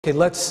Okay,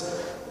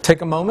 let's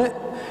take a moment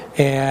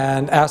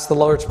and ask the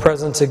Lord's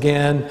presence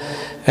again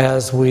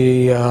as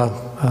we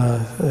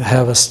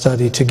have a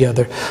study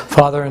together.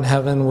 Father in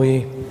heaven,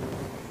 we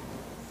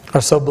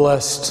are so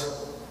blessed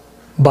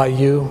by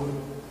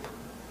you.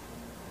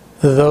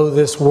 Though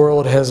this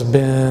world has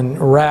been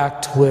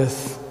racked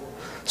with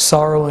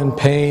sorrow and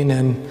pain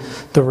and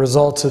the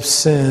results of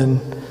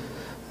sin,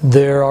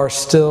 there are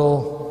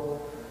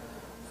still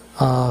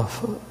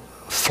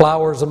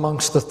flowers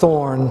amongst the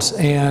thorns,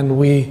 and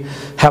we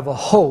have a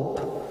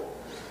hope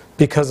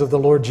because of the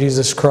Lord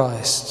Jesus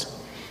Christ.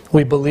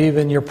 We believe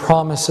in your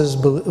promises,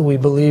 we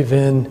believe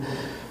in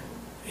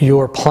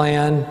your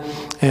plan,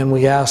 and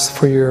we ask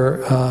for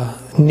your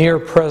near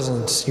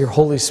presence, your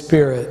Holy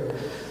Spirit,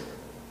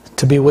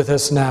 to be with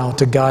us now,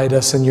 to guide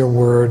us in your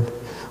word.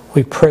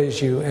 We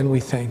praise you and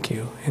we thank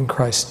you. In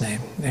Christ's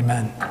name,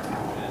 amen.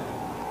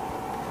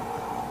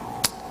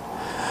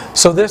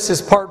 So this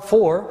is part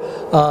 4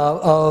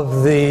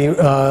 of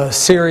the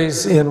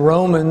series in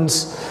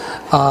Romans,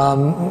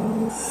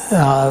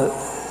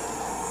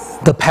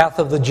 the path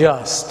of the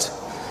just.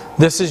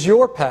 This is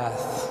your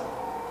path,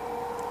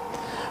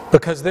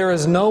 because there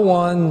is no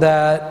one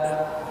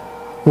that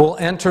will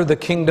enter the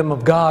kingdom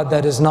of God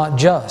that is not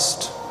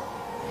just.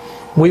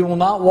 We will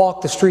not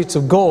walk the streets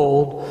of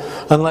gold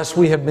unless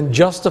we have been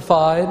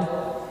justified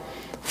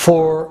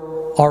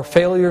for our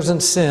failures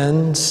and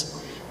sins,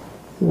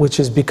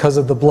 which is because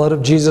of the blood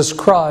of Jesus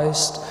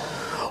Christ,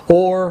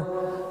 or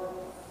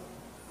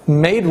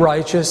made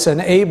righteous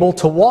and able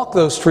to walk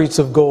those streets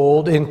of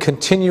gold in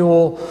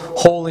continual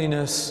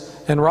holiness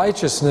and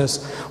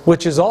righteousness,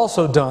 which is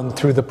also done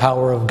through the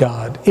power of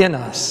God in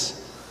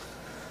us.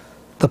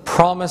 The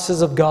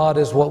promises of God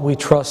is what we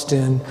trust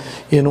in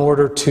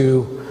order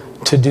to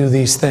do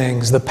these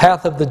things. The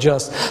path of the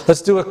just.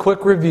 Let's do a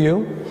quick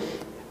review.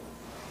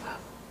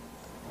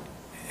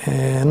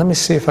 And let me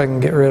see if I can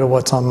get rid of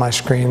what's on my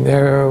screen.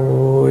 There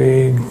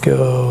we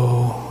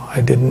go.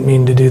 I didn't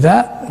mean to do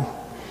that.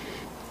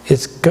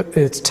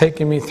 It's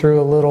taking me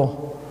through a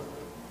little...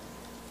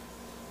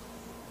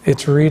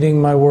 It's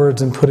reading my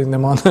words and putting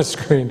them on the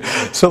screen.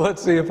 So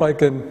let's see if I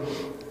can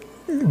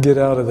get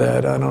out of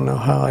that. I don't know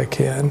how I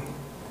can.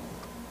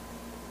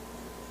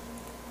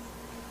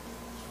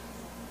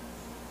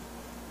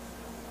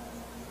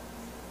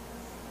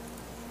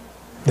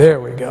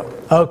 There we go.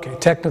 Okay,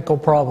 technical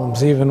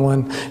problems, even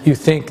when you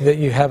think that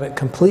you have it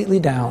completely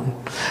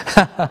down.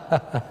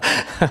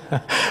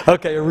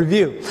 Okay, a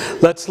review.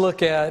 Let's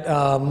look at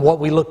what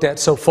we looked at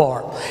so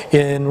far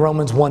in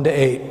Romans 1 to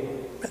 8.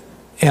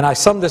 And I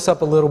summed this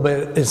up a little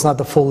bit. It's not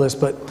the full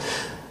list, but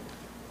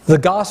the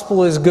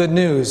gospel is good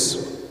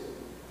news.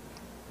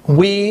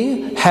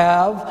 We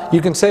have,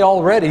 you can say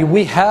already,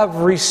 we have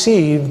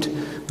received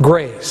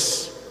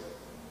grace.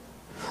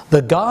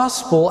 The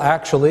gospel,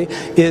 actually,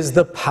 is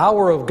the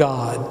power of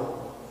God.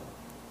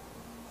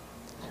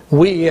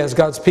 We, as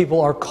God's people,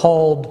 are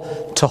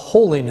called to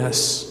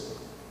holiness.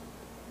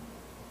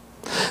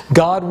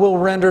 God will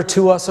render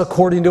to us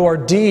according to our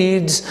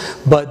deeds,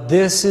 but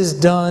this is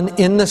done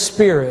in the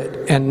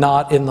Spirit and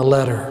not in the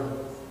letter.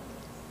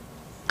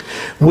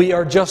 We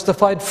are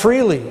justified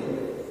freely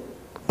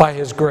by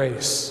His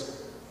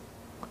grace,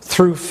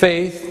 through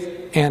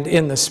faith and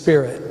in the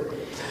Spirit.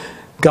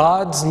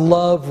 God's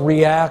love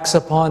reacts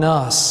upon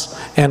us,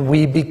 and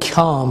we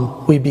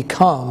become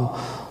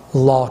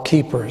law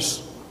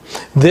keepers.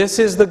 This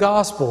is the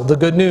gospel, the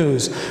good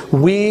news.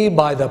 We,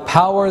 by the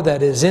power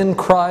that is in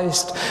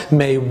Christ,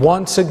 may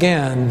once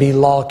again be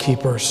law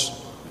keepers.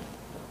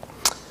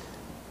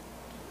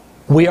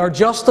 We are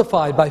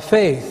justified by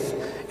faith,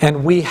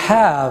 and we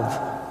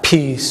have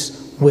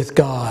peace with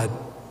God,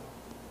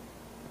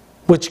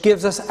 which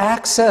gives us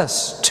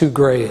access to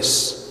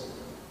grace.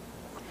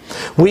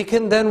 We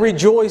can then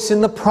rejoice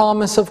in the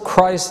promise of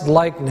Christ's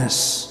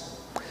likeness.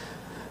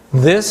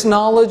 This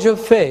knowledge of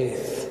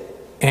faith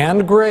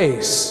and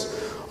grace,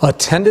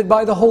 attended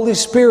by the Holy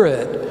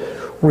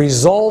Spirit,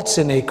 results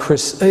in a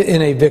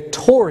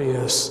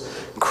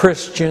victorious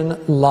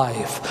Christian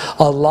life,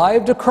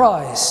 alive to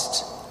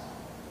Christ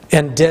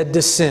and dead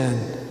to sin.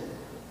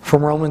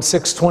 From Romans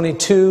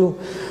 6:22,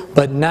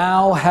 but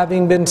now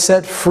having been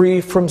set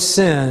free from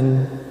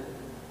sin,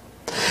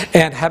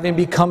 and having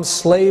become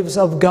slaves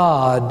of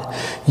God,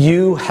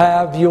 you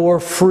have your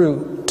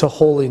fruit to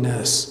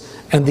holiness,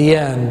 and the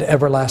end,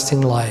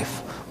 everlasting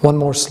life. One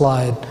more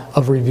slide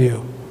of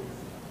review.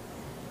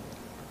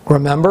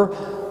 Remember,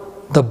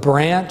 the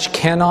branch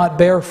cannot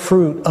bear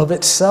fruit of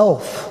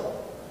itself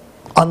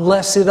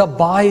unless it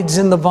abides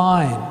in the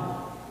vine.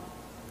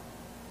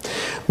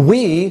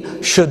 We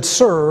should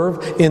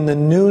serve in the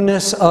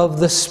newness of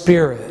the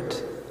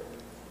Spirit.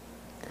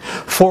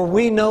 For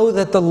we know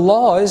that the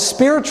law is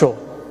spiritual,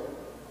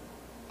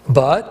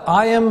 but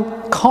I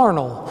am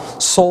carnal,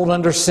 sold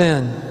under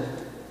sin.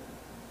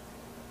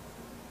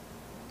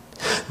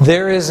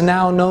 There is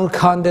now no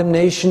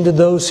condemnation to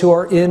those who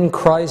are in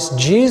Christ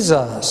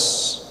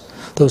Jesus.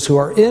 Those who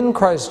are in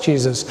Christ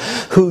Jesus,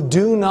 who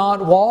do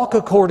not walk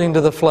according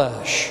to the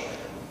flesh,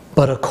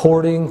 but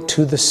according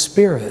to the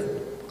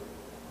Spirit.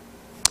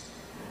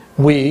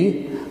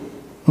 we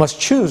must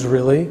choose,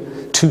 really,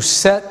 to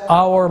set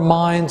our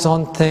minds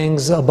on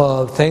things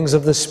above, things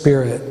of the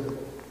Spirit.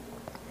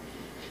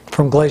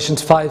 From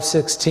Galatians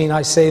 5:16,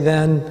 I say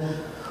then,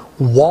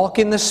 walk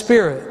in the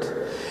Spirit,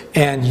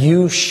 and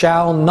you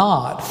shall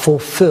not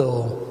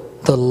fulfill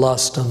the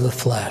lust of the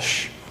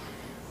flesh.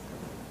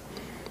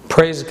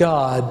 Praise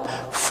God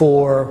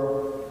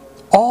for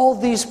all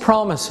these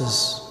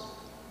promises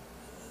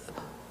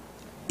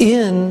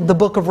in the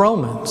book of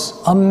Romans.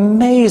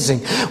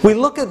 Amazing. We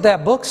look at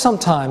that book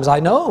sometimes,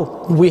 I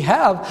know we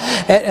have,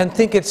 and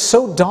think it's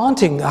so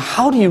daunting.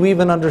 How do you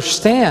even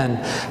understand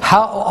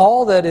how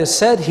all that is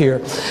said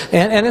here?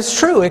 And it's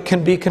true, it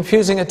can be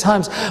confusing at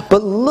times.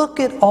 But look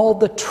at all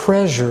the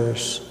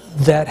treasures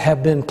that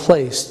have been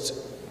placed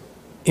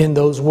in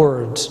those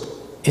words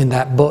in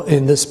that book,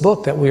 in this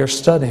book that we are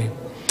studying.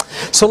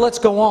 So let's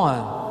go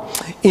on.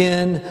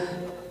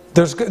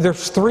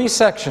 There's three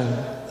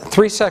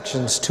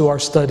sections to our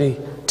study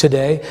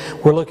today.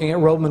 We're looking at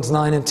Romans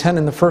 9 and 10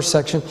 in the first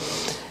section.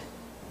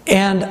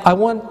 And I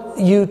want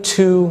you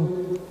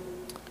to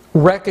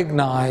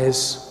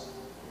recognize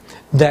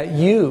that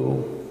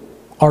you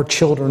are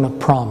children of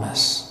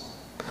promise.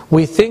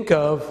 We think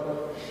of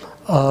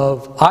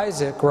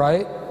Isaac,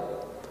 right?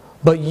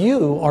 But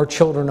you are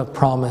children of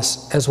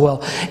promise as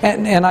well.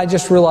 And I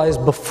just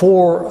realized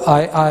before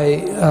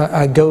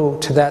I go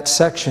to that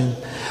section,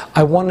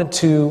 I wanted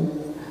to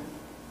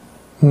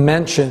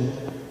mention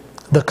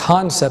the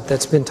concept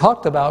that's been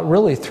talked about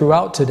really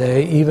throughout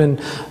today, even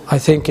I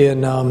think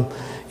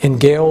in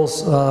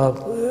Gail's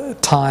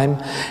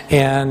time.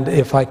 And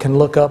if I can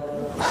look up,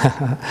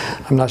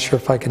 I'm not sure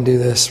if I can do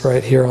this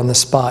right here on the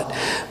spot,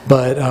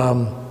 but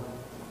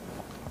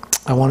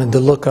I wanted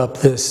to look up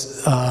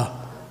this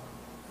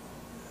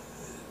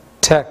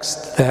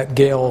text that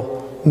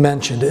Gail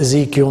mentioned,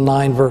 Ezekiel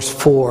 9 verse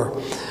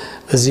 4.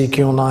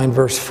 Ezekiel 9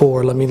 verse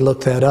 4. Let me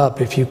look that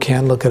up if you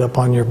can. Look it up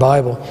on your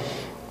Bible.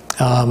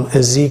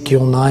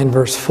 Ezekiel 9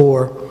 verse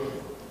 4.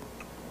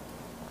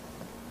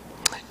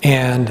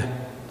 And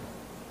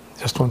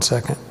just one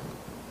second.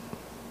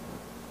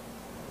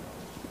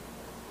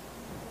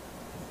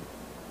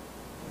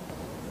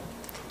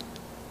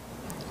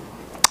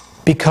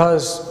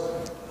 Because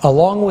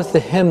along with the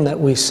hymn that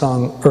we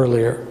sung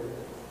earlier,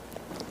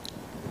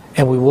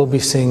 and we will be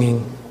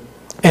singing,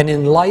 and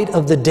in light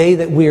of the day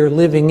that we are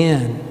living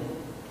in,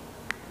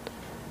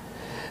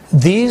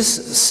 these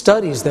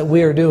studies that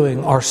we are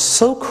doing are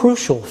so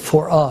crucial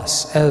for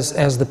us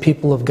as the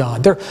people of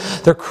God.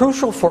 They're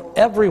crucial for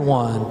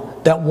everyone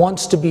that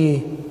wants to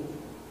be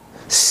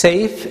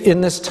safe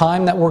in this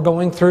time that we're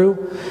going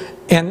through,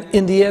 and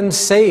in the end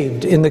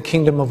saved in the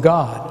kingdom of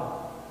God.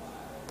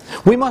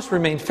 We must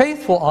remain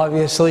faithful,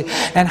 obviously.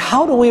 And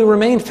how do we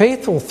remain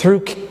faithful? Through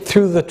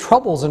the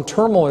troubles and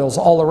turmoils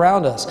all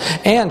around us.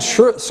 And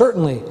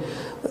certainly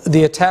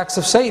the attacks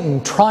of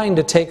Satan trying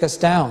to take us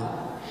down.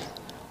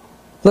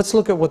 Let's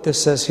look at what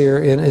this says here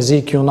in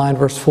Ezekiel 9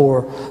 verse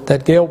 4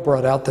 that Gail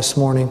brought out this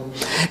morning.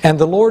 And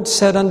the Lord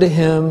said unto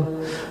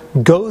him,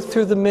 go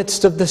through the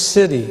midst of the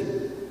city.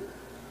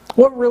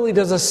 What really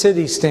does a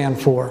city stand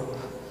for?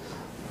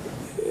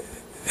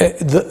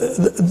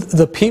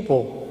 The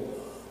people.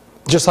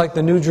 Just like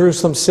the New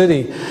Jerusalem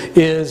city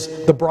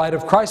is the bride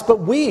of Christ.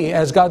 But we,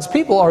 as God's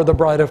people, are the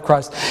bride of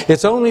Christ.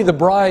 It's only the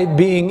bride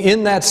being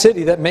in that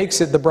city that makes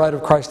it the bride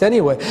of Christ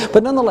anyway.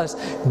 But nonetheless,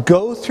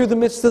 go through the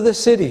midst of the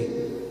city.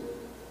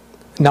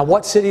 Now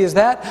what city is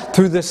that?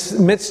 Through the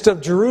midst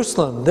of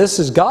Jerusalem. This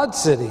is God's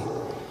city.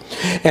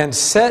 And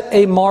set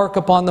a mark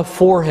upon the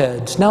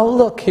foreheads. Now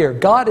look here.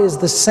 God is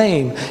the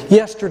same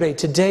yesterday,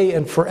 today,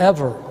 and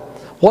forever.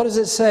 What does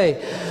it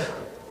say?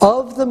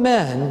 Of the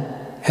men,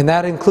 and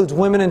that includes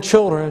women and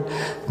children,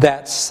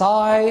 that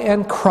sigh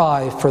and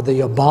cry for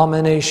the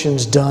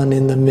abominations done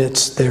in the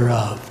midst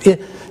thereof.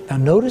 Now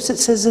notice it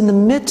says in the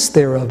midst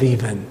thereof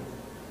even.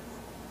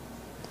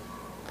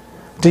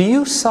 Do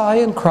you sigh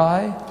and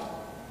cry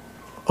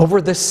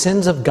over the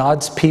sins of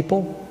God's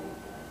people?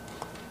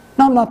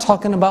 No, I'm not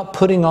talking about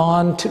putting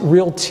on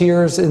real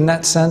tears in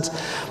that sense,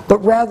 but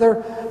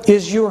rather,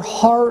 is your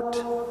heart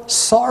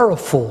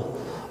sorrowful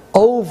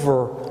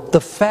over the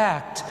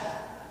fact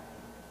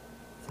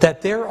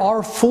that there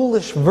are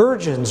foolish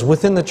virgins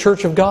within the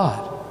church of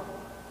God?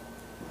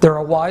 There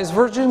are wise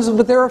virgins,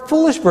 but there are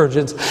foolish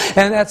virgins.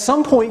 And at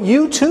some point,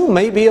 you too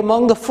may be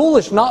among the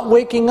foolish, not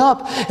waking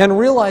up and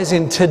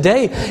realizing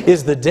today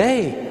is the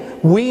day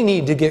we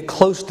need to get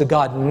close to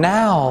God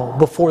now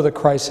before the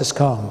crisis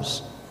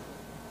comes.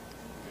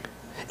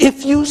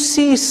 If you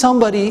see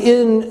somebody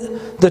in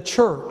the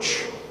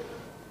church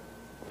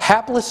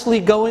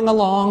haplessly going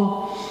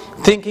along,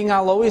 thinking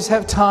I'll always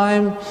have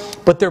time,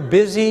 but they're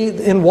busy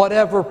in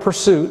whatever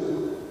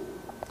pursuit,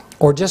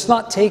 or just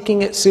not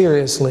taking it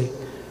seriously,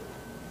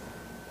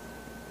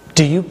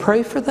 do you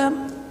pray for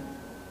them?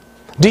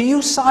 Do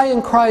you sigh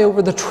and cry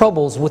over the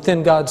troubles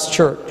within God's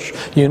church?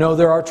 You know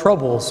there are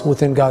troubles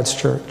within God's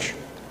church.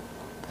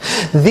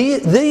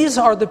 These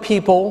are the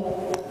people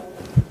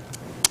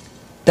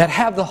that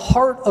have the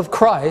heart of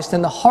Christ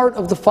and the heart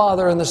of the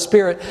Father and the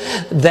Spirit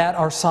that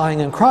are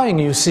sighing and crying,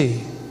 you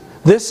see.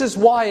 This is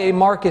why a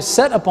mark is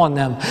set upon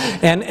them.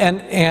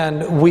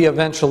 And we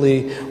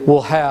eventually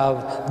will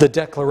have the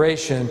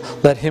declaration,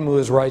 let him who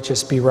is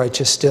righteous be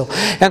righteous still.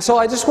 And so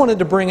I just wanted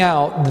to bring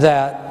out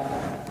that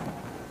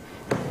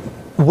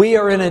we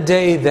are in a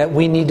day that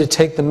we need to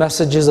take the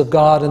messages of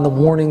God and the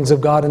warnings of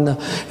God and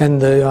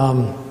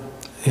the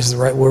is the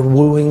right word,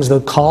 wooings, the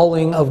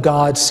calling of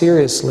God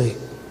seriously.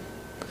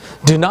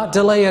 Do not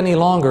delay any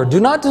longer. Do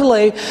not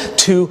delay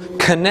to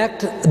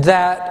connect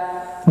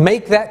that,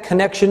 make that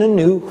connection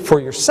anew for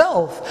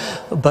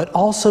yourself, but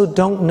also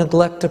don't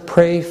neglect to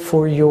pray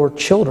for your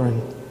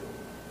children,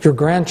 your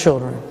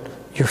grandchildren,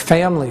 your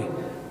family,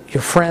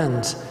 your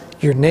friends,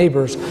 your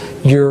neighbors,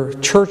 your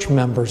church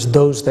members,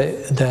 those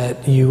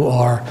that you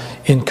are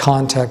in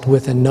contact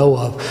with and know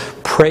of.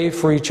 Pray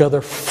for each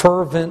other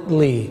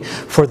fervently,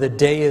 for the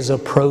day is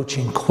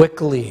approaching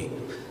quickly.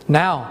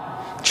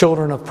 Now,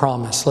 children of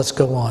promise, let's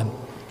go on.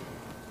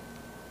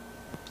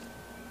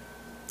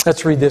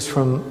 Let's read this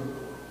from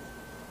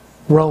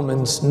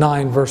Romans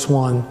 9, verse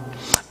 1.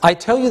 I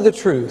tell you the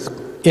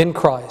truth in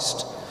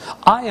Christ.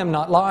 I am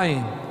not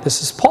lying.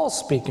 This is Paul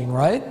speaking,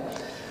 right?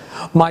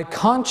 My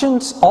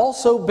conscience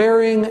also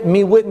bearing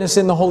me witness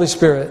in the Holy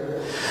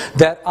Spirit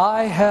that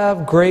I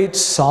have great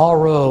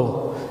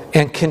sorrow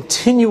and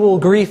continual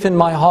grief in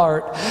my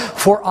heart,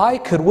 for I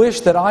could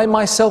wish that I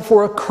myself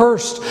were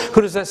accursed.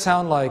 Who does that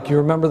sound like? You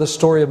remember the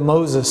story of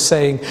Moses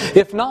saying,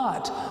 if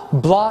not,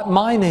 blot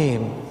my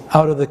name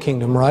out of the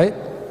kingdom, right?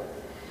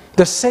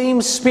 The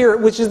same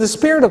Spirit, which is the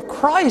Spirit of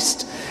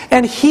Christ,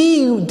 and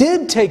He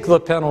did take the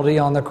penalty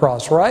on the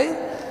cross,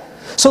 right?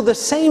 So the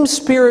same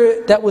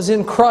Spirit that was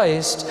in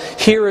Christ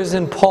here is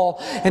in Paul,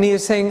 and he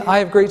is saying, I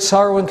have great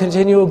sorrow and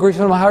continual grief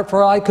in my heart,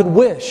 for I could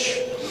wish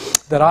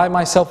that I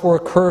myself were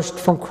accursed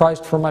from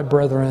Christ for my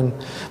brethren,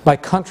 my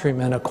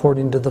countrymen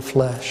according to the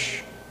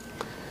flesh.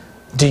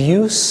 Do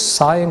you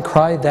sigh and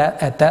cry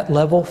at that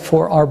level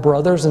for our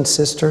brothers and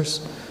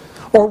sisters?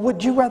 Or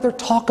would you rather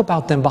talk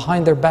about them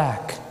behind their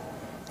back?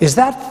 Is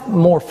that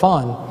more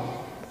fun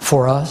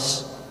for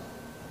us?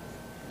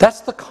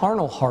 That's the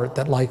carnal heart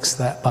that likes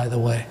that, by the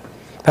way.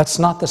 That's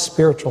not the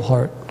spiritual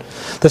heart.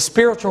 The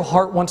spiritual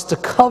heart wants to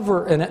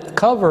cover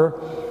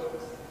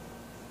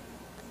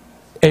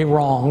a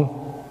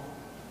wrong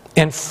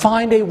and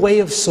find a way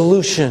of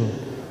solution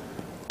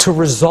to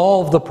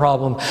resolve the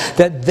problem,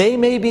 that they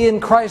may be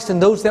in Christ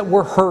and those that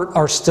were hurt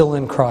are still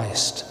in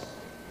Christ.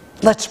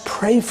 Let's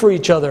pray for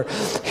each other.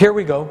 Here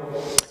we go.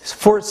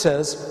 For it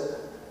says,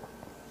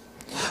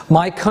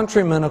 my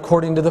countrymen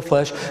according to the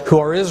flesh, who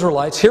are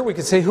Israelites. Here we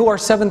could say, who are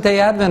Seventh-day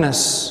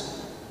Adventists.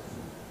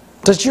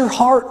 Does your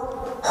heart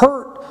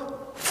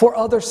hurt for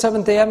other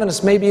Seventh-day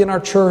Adventists, maybe in our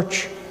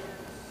church?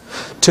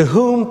 To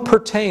whom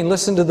pertain,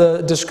 listen to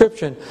the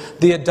description,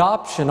 the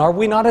adoption. Are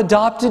we not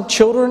adopted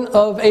children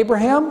of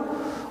Abraham?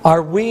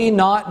 Are we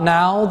not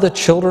now the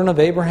children of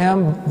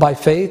Abraham by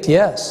faith?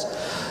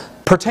 Yes.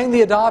 Pertain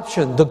the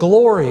adoption, the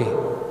glory.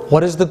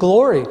 What is the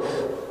glory?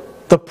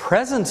 The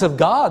presence of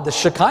God, the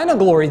Shekinah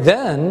glory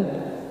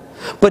then.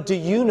 But do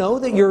you know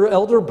that your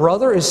elder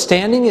brother is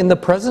standing in the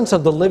presence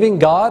of the living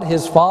God,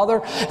 His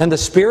Father, and the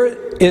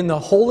Spirit in the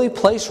holy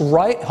place,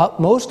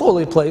 most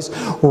holy place,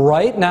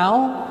 right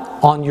now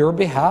on your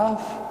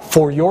behalf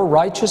for your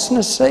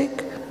righteousness'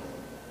 sake?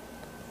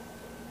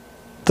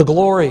 The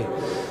glory,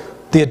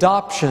 the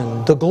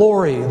adoption, the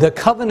glory, the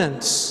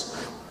covenants.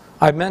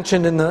 I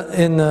mentioned in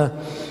the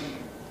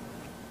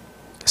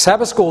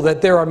Sabbath school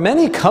that there are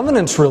many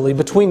covenants really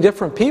between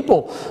different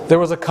people. There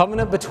was a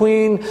covenant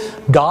between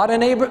God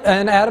and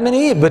Adam and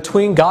Eve,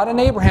 between God and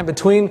Abraham,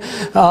 between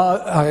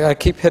I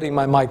keep hitting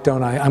my mic,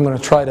 don't I? I'm going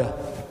to try to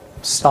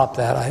stop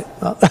that.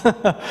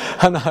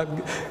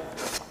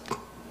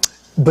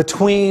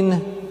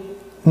 Between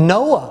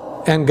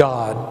Noah and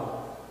God.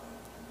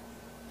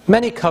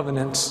 Many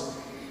covenants,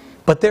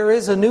 but there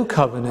is a new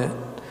covenant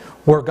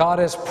where God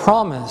has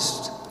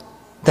promised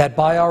that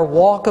by our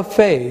walk of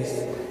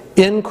faith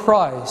in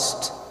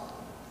Christ,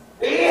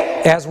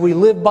 as we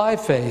live by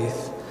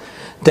faith,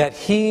 that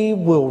He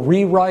will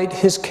rewrite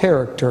His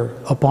character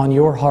upon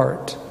your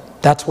heart.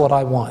 That's what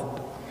I want.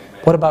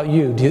 What about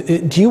you?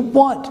 Do you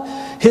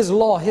want His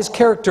law, His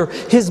character,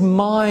 His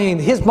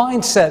mind, His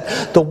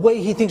mindset, the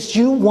way He thinks? Do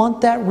you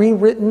want that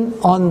rewritten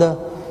on the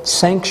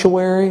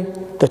sanctuary,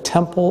 the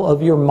temple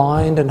of your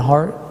mind and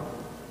heart?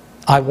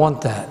 I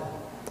want that.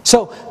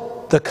 So,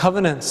 the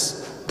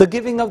covenants, the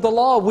giving of the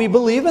law, we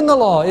believe in the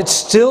law. It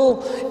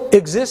still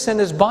exists and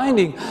is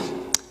binding.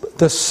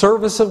 The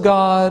service of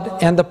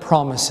God and the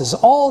promises,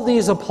 all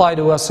these apply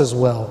to us as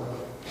well.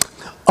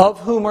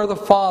 Of whom are the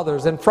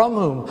fathers, and from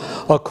whom,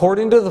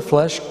 according to the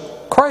flesh,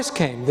 Christ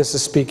came. This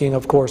is speaking,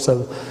 of course,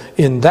 of,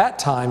 in that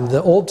time,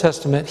 the Old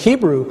Testament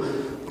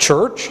Hebrew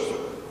church.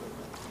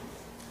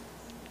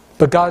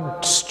 But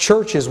God's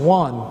church is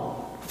one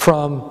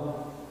from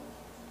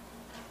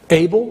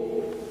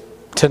Abel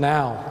to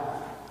now.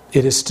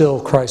 It is still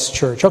Christ's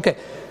church. Okay.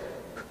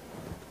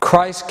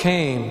 Christ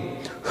came,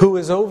 who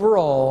is over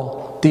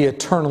all, the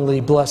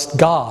eternally blessed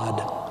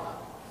God.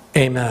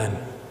 Amen.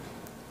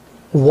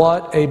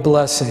 What a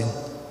blessing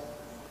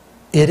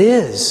it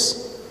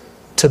is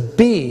to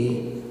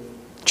be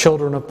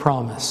children of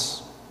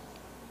promise.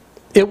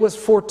 It was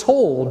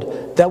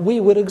foretold that we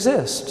would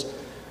exist.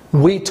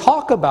 We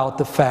talk about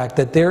the fact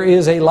that there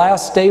is a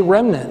last day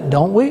remnant,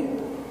 don't we?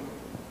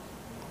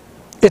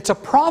 It's a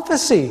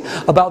prophecy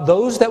about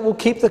those that will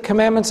keep the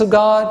commandments of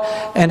God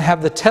and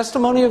have the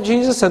testimony of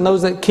Jesus, and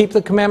those that keep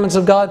the commandments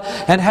of God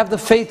and have the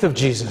faith of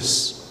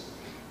Jesus.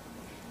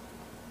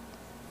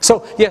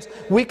 So, yes,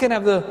 we can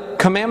have the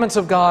commandments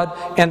of God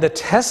and the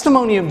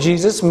testimony of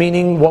Jesus,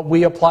 meaning what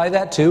we apply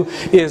that to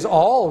is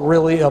all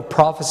really a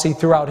prophecy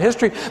throughout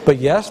history. But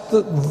yes,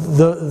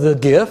 the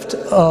gift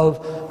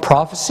of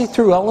prophecy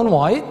through Ellen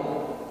White.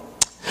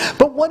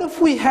 But what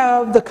if we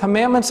have the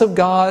commandments of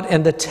God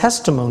and the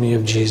testimony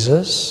of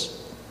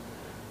Jesus,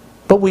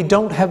 but we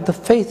don't have the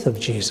faith of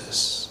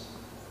Jesus?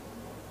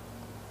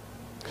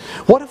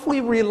 What if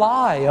we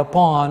rely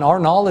upon our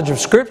knowledge of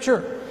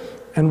Scripture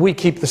and we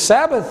keep the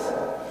Sabbath,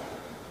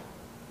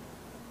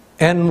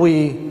 and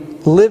we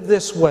live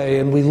this way,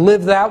 and we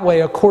live that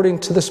way according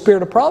to the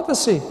spirit of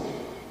prophecy?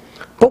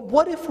 But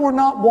what if we're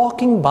not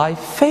walking by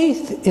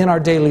faith in our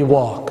daily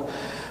walk?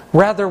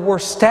 Rather, we're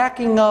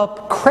stacking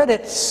up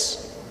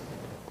credits,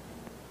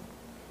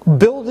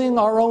 building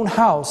our own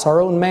house,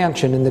 our own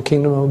mansion in the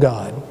kingdom of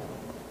God.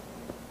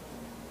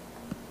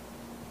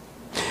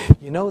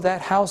 You know,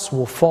 that house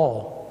will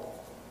fall.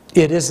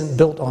 It isn't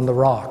built on the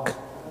rock.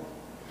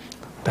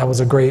 That was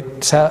a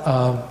great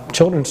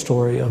children's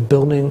story of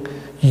building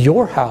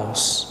your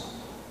house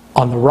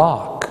on the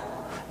rock,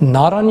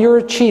 not on your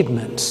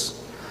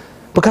achievements.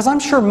 Because I'm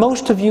sure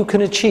most of you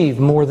can achieve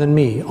more than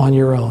me on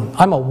your own.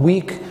 I'm a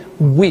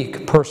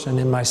weak person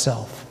in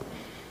myself.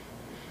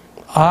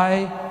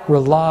 I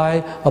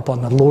rely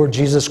upon the Lord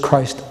Jesus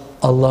Christ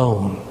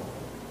alone.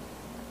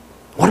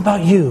 What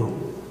about you?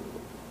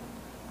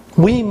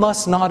 We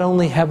must not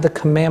only have the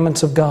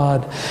commandments of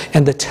God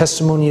and the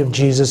testimony of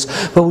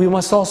Jesus, but we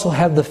must also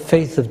have the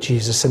faith of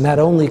Jesus, and that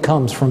only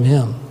comes from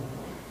Him.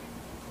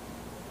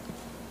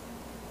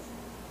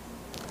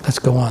 Let's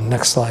go on.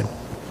 Next slide.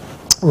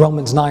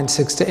 Romans 9,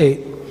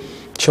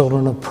 6-8.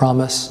 Children of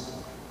promise.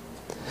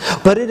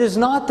 But it is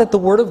not that the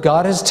word of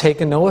God has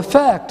taken no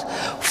effect,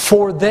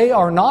 for they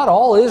are not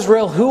all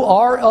Israel who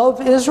are of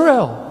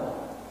Israel.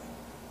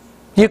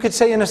 You could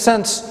say, in a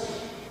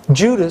sense,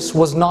 Judas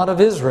was not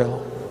of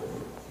Israel.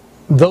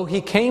 Though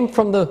he came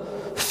from the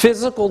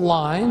physical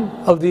line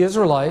of the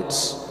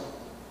Israelites,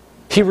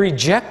 he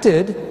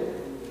rejected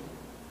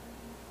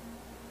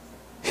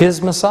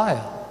his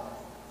Messiah.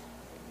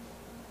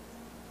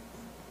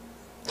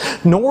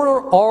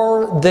 Nor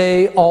are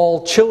they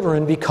all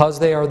children because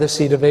they are the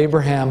seed of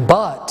Abraham,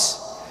 but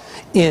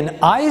in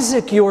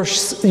Isaac your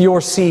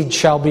seed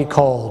shall be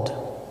called.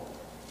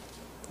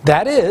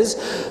 That is,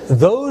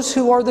 those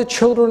who are the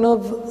children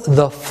of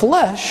the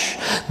flesh,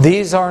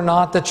 these are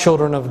not the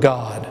children of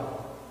God.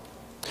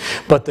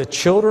 But the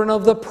children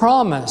of the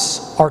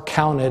promise are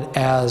counted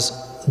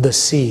as the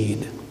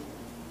seed.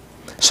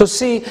 So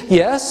see,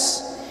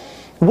 yes,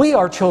 we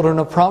are children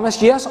of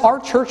promise. Yes, our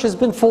church has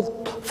been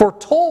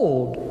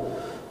foretold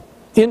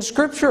in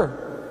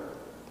Scripture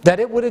that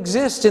it would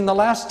exist in the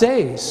last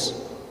days.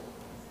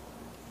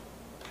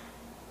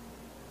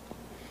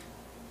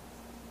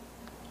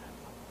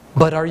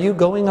 But are you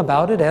going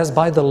about it as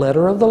by the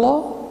letter of the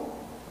law?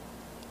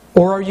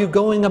 Or are you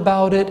going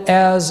about it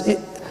as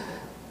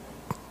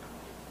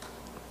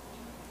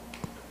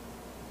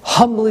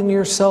humbling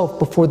yourself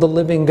before the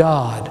living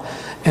God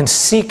and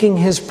seeking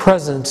His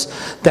presence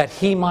that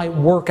He might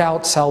work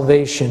out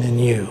salvation in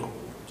you?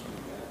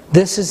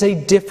 This is a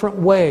different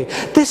way.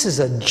 This is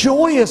a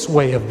joyous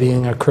way of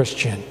being a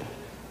Christian.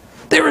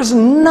 There is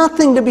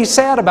nothing to be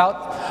sad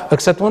about,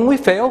 except when we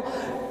fail,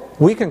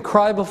 we can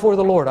cry before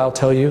the Lord, I'll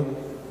tell you.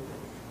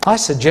 I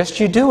suggest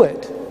you do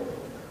it.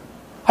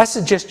 I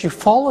suggest you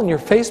fall on your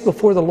face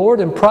before the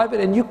Lord in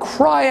private and you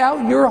cry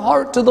out your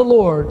heart to the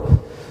Lord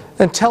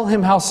and tell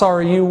Him how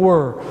sorry you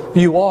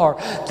are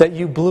that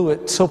you blew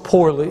it so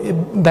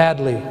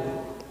badly.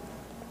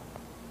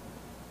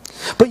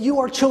 But you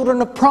are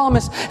children of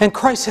promise, and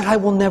Christ said, I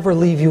will never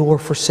leave you or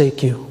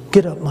forsake you.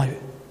 Get up,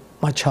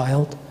 my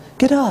child.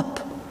 Get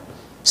up.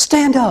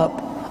 Stand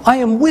up. I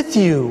am with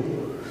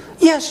you.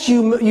 Yes,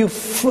 you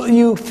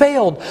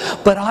failed,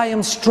 but I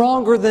am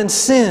stronger than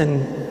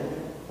sin.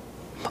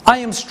 I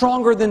am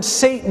stronger than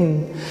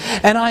Satan,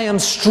 and I am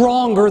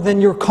stronger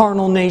than your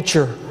carnal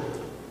nature.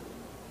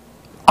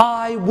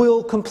 I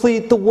will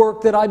complete the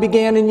work that I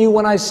began in you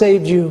when I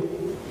saved you.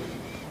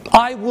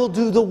 I will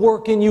do the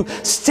work in you.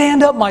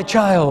 Stand up, my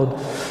child.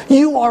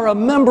 You are a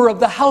member of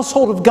the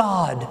household of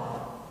God.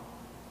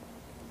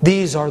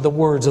 These are the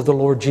words of the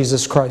Lord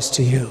Jesus Christ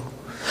to you.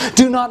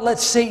 Do not let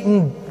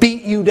Satan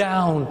beat you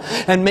down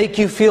and make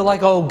you feel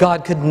like, oh,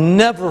 God could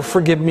never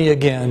forgive me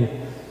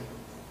again.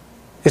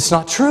 It's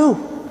not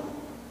true.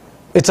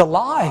 It's a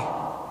lie.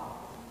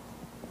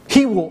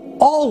 He will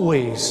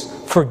always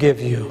forgive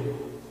you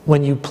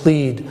when you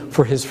plead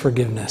for His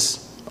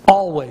forgiveness.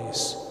 Always.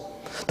 always.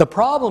 The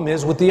problem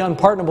is with the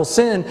unpardonable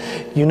sin,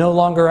 you no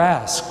longer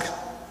ask.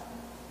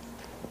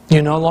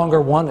 You no longer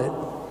want it.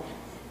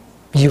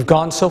 You've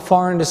gone so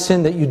far into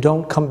sin that you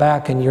don't come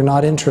back and you're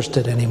not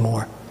interested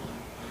anymore.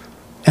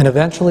 And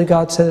eventually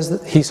God says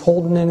that He's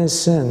holding in his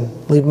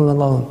sin. Leave him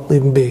alone.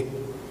 Leave him be.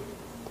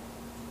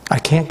 I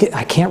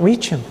can't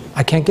reach him.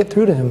 I can't get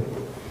through to him.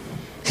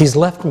 He's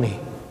left me.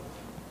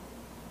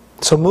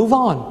 So move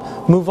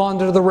on. Move on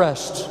to the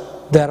rest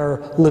that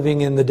are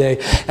living in the day.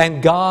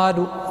 And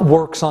God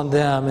works on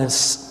them.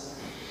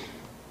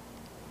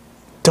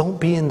 Don't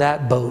be in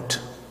that boat.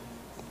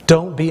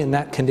 Don't be in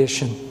that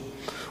condition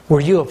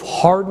where you have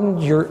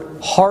hardened your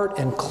heart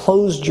and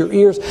closed your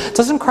ears.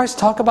 Doesn't Christ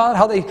talk about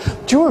how do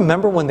you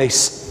remember when they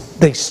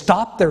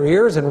stopped their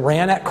ears and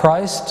ran at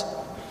Christ?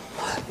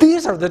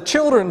 These are the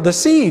children, the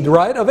seed,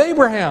 right, of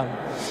Abraham.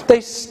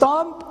 They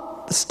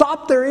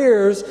stopped their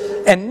ears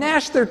and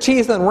gnashed their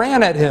teeth and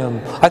ran at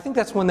him. I think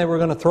that's when they were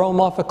going to throw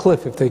him off a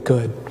cliff if they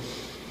could.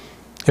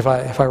 If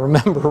I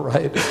remember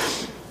right.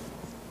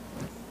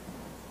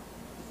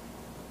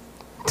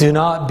 Do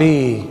not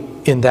be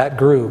in that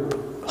group.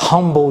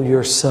 Humble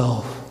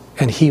yourself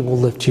and He will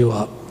lift you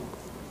up.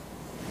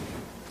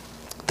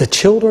 The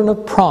children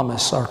of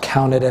promise are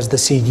counted as the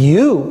seed.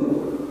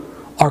 You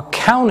are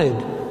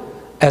counted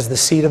as the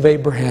seed of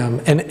Abraham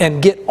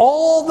and get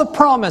all the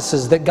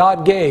promises that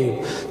God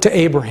gave to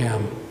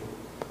Abraham.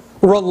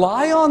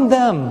 Rely on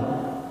them.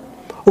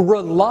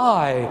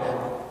 Rely,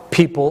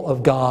 people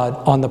of God,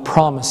 on the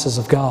promises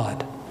of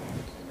God.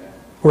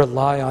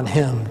 Rely on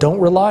Him. Don't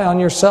rely on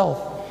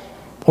yourself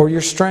or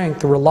your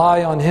strength.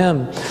 Rely on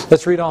Him.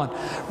 Let's read on.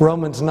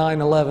 Romans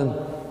 9, 11,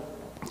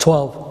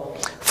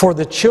 12. For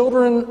the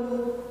children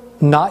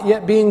not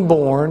yet being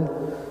born,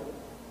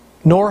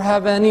 nor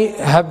have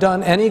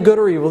done any good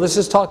or evil. This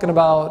is talking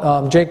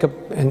about Jacob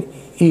and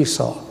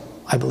Esau,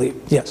 I believe.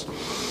 Yes.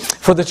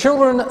 For the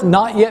children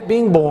not yet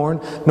being born,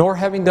 nor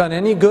having done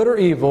any good or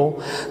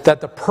evil, that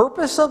the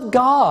purpose of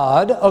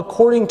God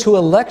according to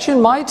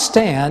election might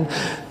stand.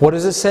 What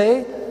does it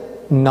say?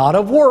 Not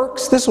of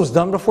works. This was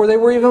done before they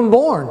were even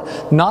born.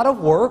 Not of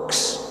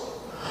works,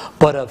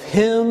 but of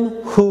Him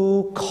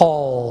who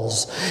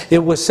calls. It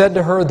was said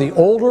to her, the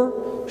older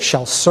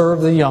shall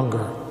serve the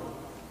younger.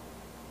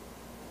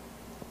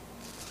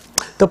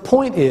 The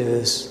point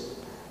is,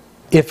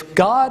 if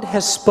God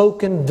has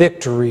spoken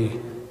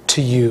victory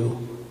to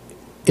you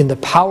in the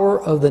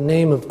power of the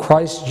name of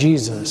Christ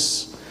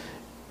Jesus,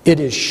 it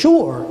is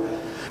sure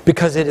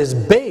because it is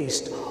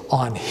based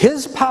on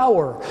His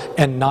power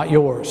and not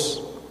yours.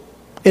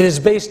 It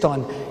is based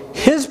on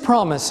His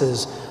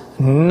promises,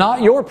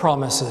 not your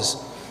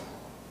promises.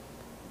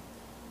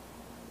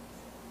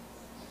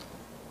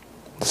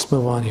 Let's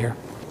move on here.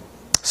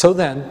 So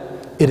then,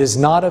 it is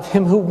not of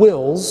him who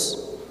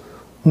wills,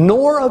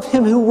 nor of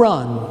him who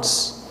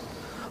runs,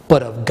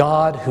 but of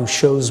God who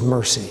shows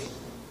mercy.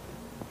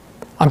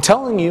 I'm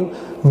telling you,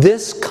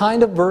 this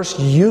kind of verse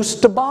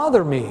used to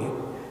bother me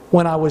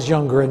when I was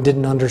younger and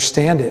didn't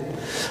understand it.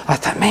 I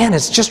thought, man,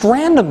 it's just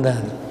random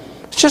then.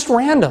 It's just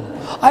random.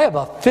 I have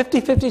a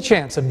 50-50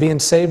 chance of being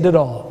saved at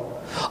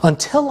all.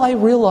 Until I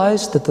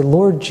realized that the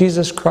Lord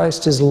Jesus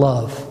Christ is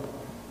love.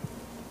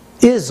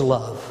 Is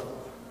love.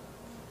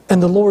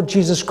 And the Lord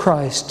Jesus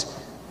Christ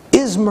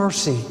is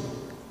mercy.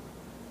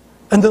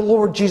 And the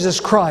Lord Jesus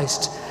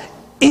Christ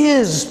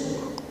is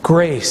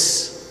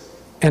grace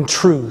and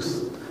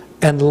truth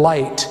and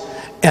light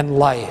and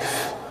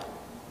life.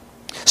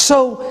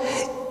 So,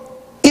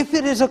 if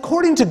it is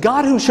according to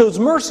God who shows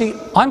mercy,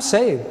 I'm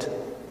saved.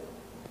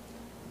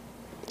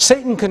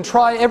 Satan can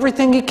try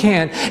everything he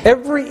can.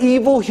 Every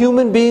evil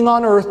human being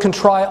on earth can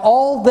try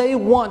all they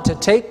want to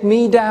take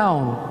me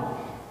down.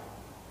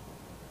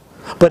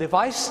 But if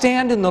I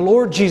stand in the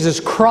Lord Jesus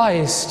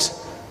Christ,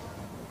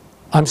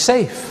 I'm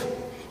safe.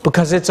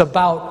 Because it's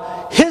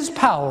about His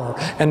power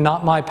and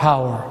not my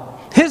power.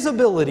 His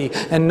ability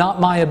and not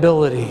my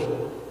ability.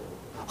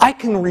 I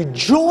can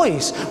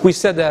rejoice. We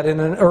said that in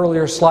an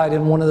earlier slide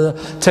in one of the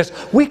texts.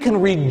 We can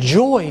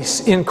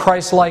rejoice in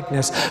Christ's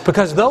likeness.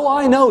 Because though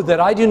I know that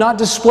I do not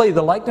display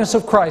the likeness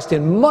of Christ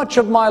in much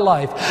of my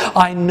life,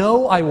 I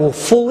know I will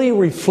fully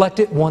reflect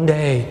it one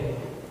day.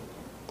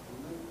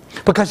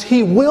 Because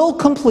He will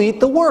complete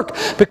the work.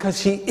 Because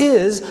He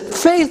is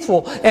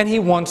faithful and He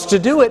wants to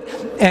do it.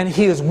 And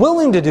He is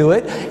willing to do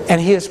it.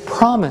 And He has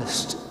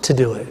promised to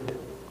do it.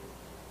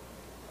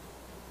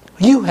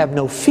 You have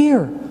no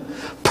fear.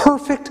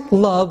 Perfect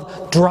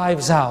love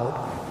drives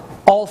out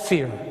all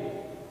fear.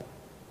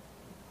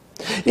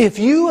 If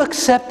you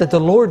accept that the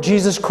Lord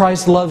Jesus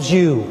Christ loves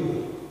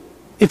you,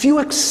 if you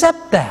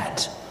accept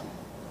that,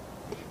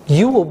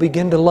 you will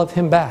begin to love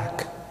Him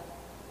back.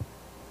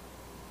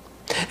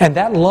 And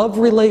that love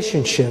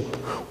relationship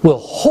will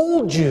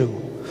hold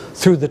you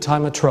through the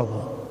time of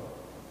trouble.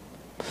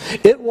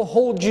 It will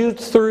hold you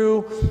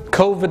through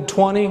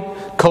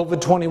COVID-20,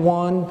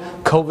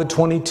 COVID-21,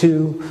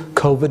 COVID-22,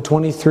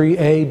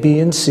 COVID-23A, B,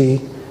 and C,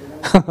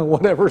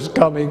 whatever's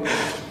coming.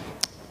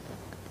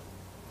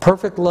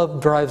 Perfect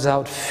love drives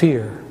out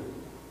fear.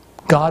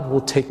 God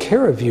will take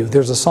care of you.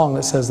 There's a song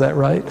that says that,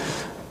 right?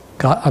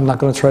 God, I'm not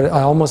going to try to,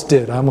 I almost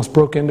did. I almost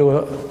broke into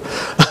a,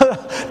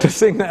 to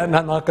sing that, and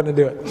I'm not going to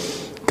do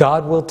it.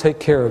 God will take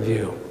care of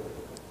you.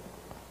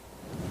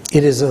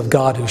 It is of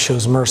God who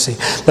shows mercy.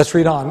 Let's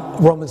read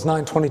on. Romans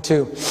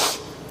 9:22.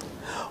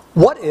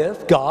 What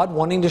if God,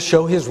 wanting to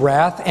show His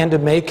wrath and to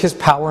make His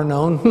power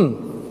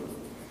known,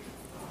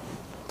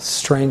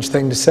 strange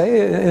thing to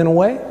say in a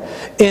way,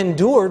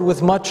 endured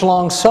with much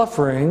long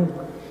suffering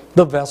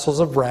the vessels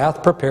of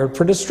wrath prepared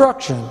for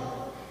destruction,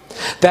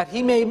 that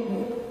He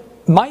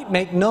might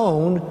make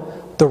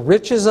known the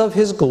riches of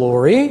His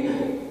glory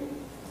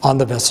on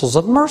the vessels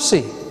of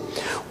mercy,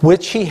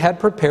 which He had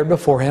prepared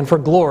beforehand for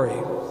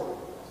glory.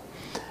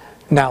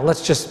 Now,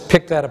 let's just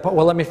pick that apart.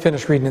 Well, let me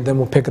finish reading it, then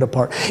we'll pick it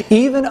apart.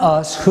 Even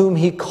us whom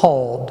He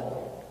called,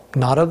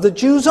 not of the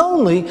Jews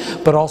only,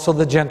 but also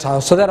the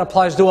Gentiles. So that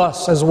applies to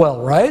us as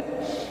well, right?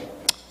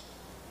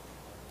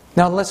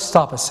 Now, let's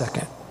stop a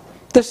second.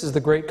 This is the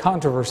great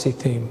controversy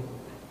theme.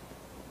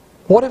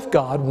 What if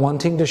God,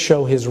 wanting to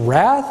show His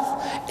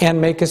wrath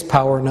and make His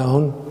power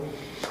known,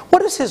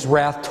 what is His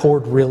wrath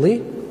toward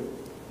really?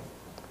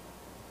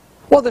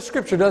 Well, the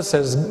Scripture does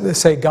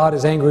say God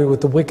is angry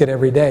with the wicked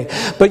every day.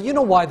 But you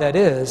know why that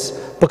is?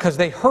 Because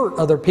they hurt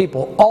other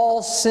people.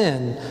 All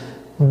sin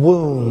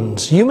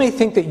wounds. You may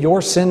think that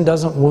your sin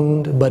doesn't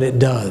wound, but it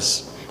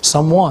does.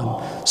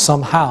 Someone,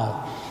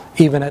 somehow,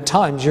 even at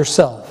times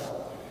yourself.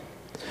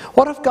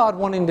 What if God,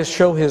 wanting to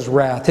show His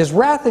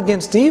wrath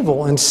against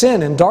evil and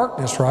sin and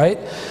darkness, right?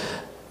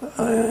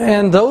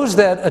 And those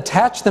that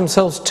attach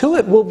themselves to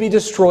it will be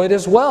destroyed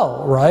as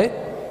well, right?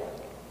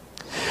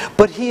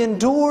 But He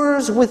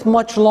endures with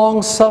much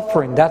long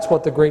suffering. That's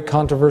what the great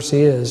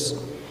controversy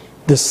is.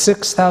 The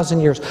 6,000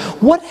 years.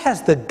 What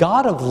has the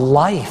God of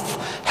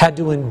life had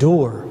to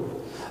endure?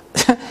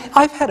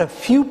 I've had a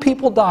few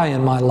people die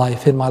in my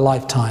life, in my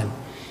lifetime.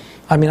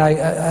 I mean,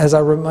 as I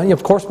remind,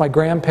 of course, my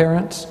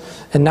grandparents,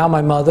 and now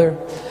my mother,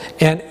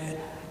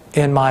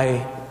 and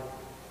my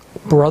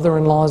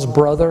brother-in-law's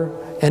brother,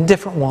 and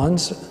different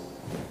ones.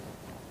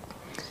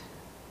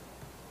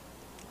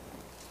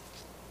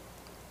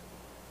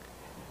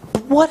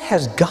 But what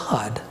has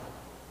God,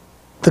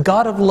 the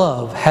God of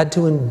love, had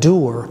to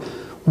endure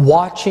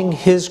watching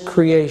His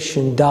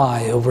creation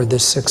die over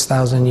this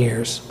 6,000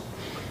 years?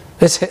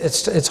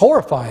 It's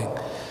horrifying.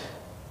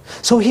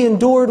 So He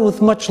endured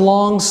with much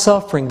long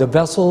suffering the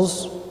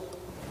vessels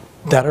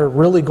that are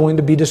really going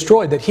to be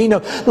destroyed. That He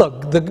knows.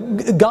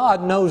 Look,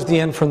 God knows the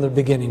end from the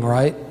beginning,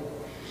 right?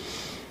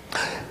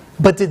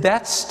 But did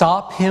that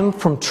stop Him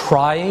from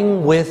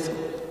trying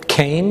with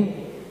Cain?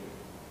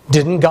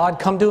 Didn't God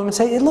come to him and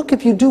say, hey, look,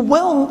 if you do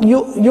well,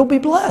 you'll be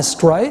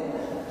blessed, right?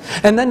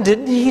 And then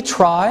didn't He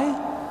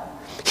try?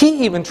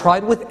 He even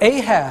tried with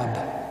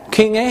Ahab,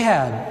 King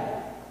Ahab.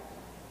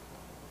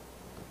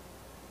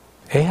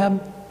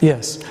 Ahab?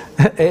 Yes.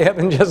 Ahab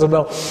and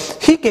Jezebel.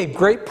 He gave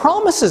great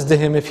promises to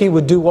him if he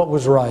would do what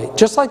was right,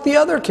 just like the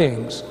other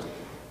kings.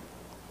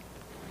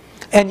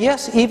 And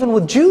yes, even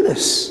with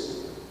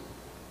Judas.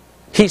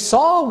 He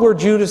saw where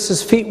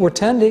Judas's feet were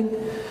tending,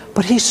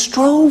 but he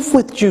strove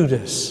with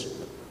Judas.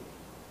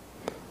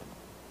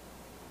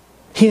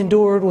 He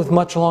endured with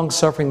much long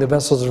suffering the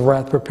vessels of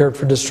wrath prepared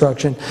for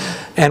destruction.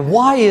 And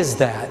why is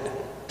that?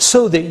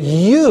 So that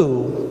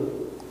you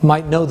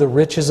might know the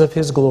riches of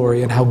His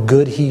glory and how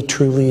good He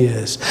truly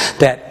is.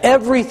 That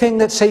everything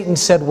that Satan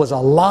said was a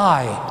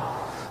lie.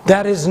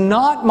 That is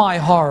not my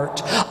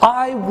heart.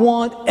 I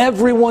want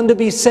everyone to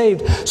be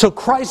saved. So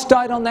Christ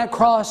died on that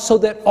cross so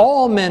that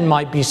all men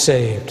might be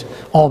saved.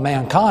 All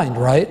mankind,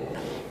 right?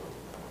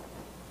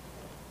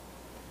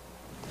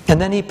 And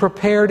then He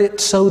prepared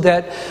it so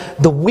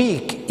that the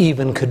weak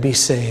even could be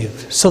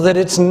saved. So that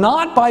it's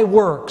not by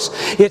works.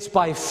 It's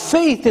by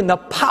faith in the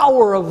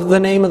power of the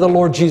name of the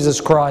Lord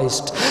Jesus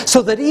Christ.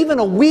 So that even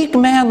a weak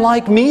man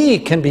like me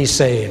can be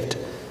saved.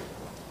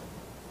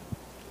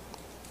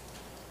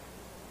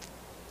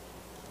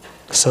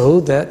 So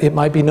that it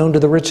might be known to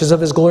the riches of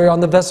His glory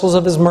on the vessels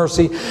of His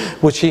mercy,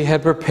 which He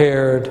had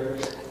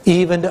prepared,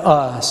 even to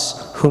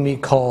us whom He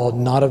called,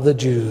 not of the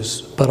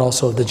Jews, but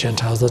also of the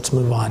Gentiles. Let's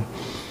move on.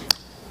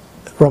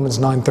 Romans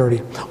 9:30.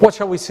 What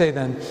shall we say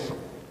then?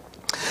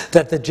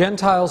 That the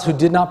Gentiles who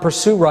did not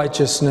pursue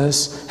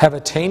righteousness have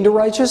attained to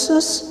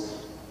righteousness?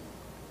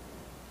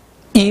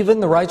 Even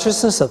the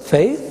righteousness of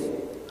faith?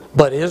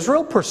 But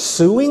Israel,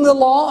 pursuing the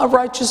law of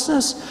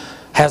righteousness,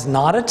 has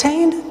not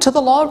attained to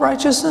the law of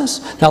righteousness?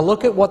 Now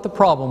look at what the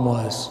problem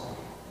was.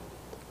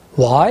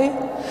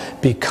 Why?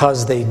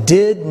 Because they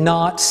did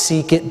not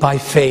seek it by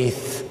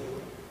faith,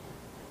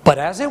 but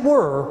as it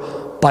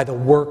were, by the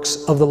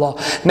works of the law.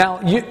 Now,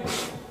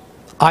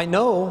 I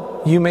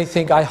know you may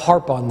think I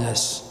harp on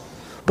this,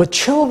 but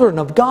children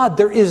of God,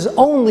 there is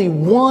only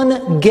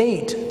one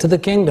gate to the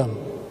kingdom.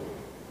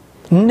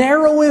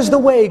 Narrow is the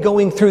way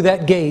going through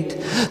that gate.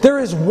 There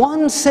is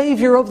one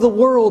Savior of the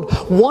world,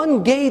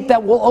 one gate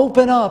that will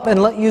open up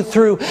and let you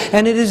through,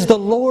 and it is the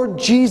Lord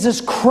Jesus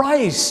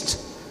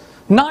Christ.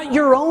 Not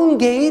your own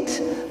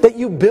gate that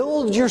you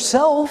build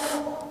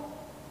yourself,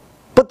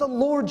 but the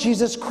Lord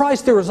Jesus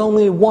Christ. There is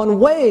only one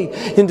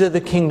way into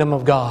the kingdom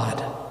of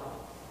God.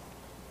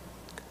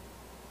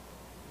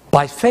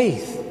 By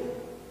faith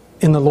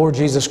in the Lord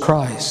Jesus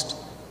Christ.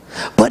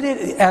 But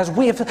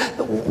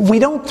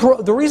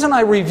the reason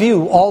I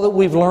review all that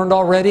we've learned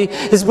already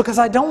is because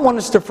I don't want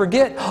us to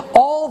forget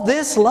all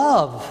this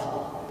love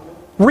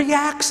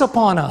reacts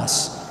upon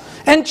us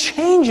and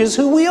changes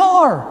who we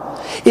are.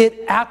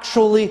 It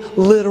actually,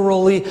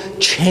 literally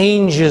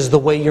changes the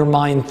way your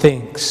mind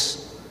thinks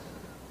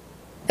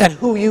and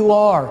who you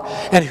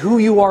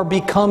are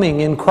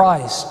becoming in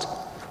Christ.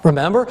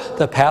 Remember,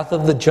 the path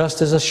of the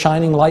just is a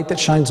shining light that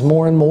shines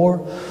more and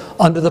more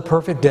unto the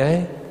perfect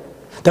day.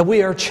 That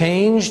we are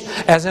changed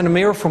as in a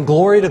mirror from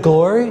glory to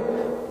glory,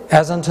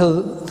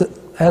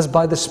 as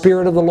by the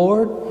Spirit of the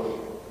Lord.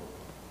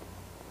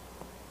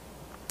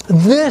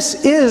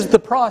 This is the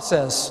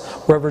process.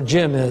 Wherever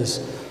Jim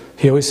is,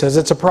 he always says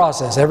it's a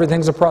process.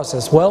 Everything's a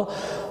process. Well,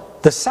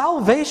 the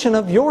salvation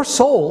of your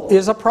soul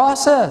is a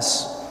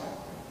process.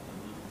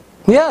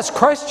 Yes,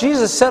 Christ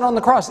Jesus said on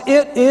the cross,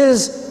 "It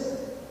is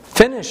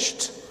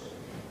finished."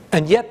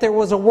 And yet there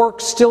was a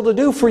work still to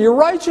do for your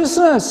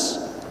righteousness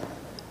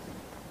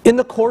in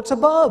the courts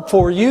above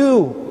for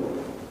you.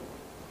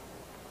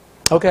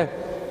 Okay.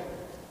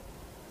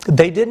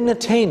 They didn't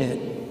attain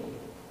it.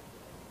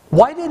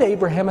 Why did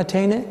Abraham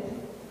attain it?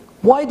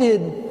 Why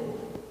did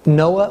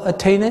Noah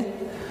attain it?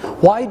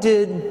 Why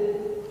did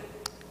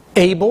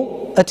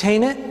Abel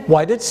attain it?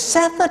 Why did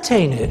Seth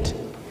attain it?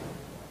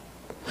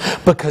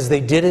 Because they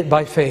did it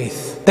by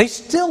faith. They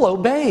still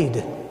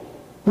obeyed.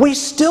 We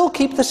still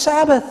keep the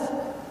Sabbath.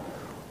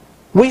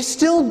 We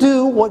still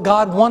do what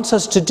God wants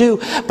us to do.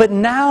 But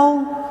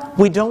now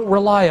we don't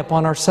rely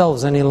upon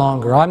ourselves any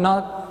longer.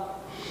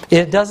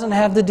 It doesn't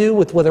have to do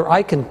with whether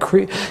I can,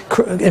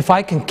 if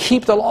I can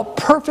keep the law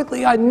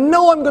perfectly, I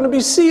know I'm going to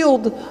be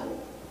sealed.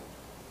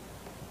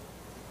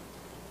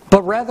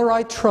 But rather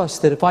I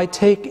trust that if I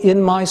take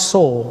in my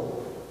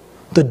soul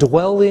the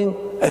dwelling,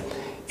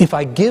 if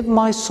I give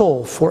my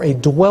soul for a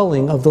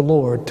dwelling of the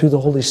Lord through the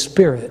Holy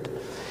Spirit,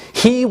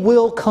 He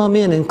will come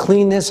in and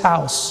clean this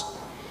house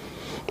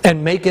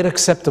and make it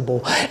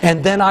acceptable.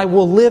 And then I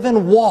will live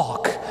and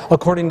walk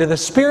according to the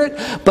Spirit,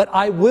 but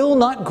I will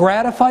not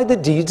gratify the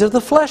deeds of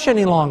the flesh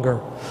any longer.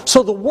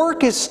 So the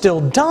work is still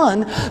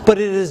done, but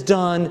it is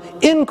done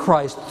in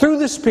Christ through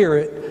the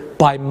Spirit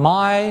by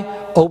my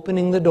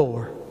opening the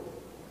door.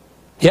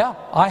 Yeah,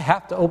 I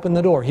have to open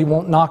the door. He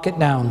won't knock it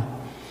down.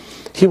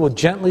 He will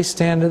gently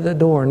stand at the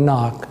door and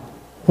knock.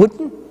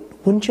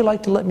 Wouldn't you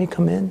like to let me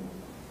come in?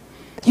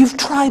 You've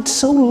tried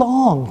so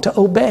long to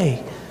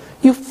obey.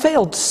 You've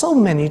failed so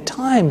many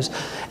times,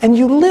 and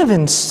you live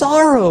in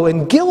sorrow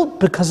and guilt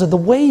because of the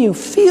way you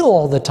feel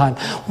all the time.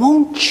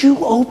 Won't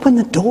you open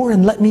the door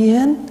and let me in?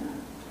 Amen.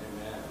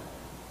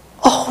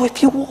 Oh,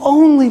 if you will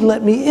only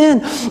let me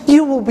in,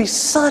 you will be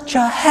such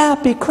a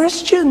happy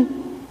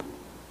Christian.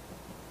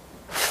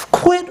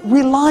 Quit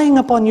relying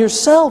upon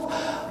yourself.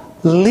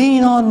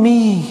 Lean on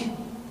me,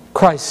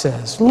 Christ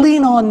says.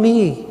 Lean on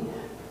me.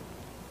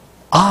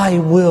 I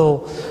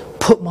will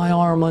put my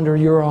arm under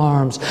your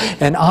arms,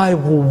 and I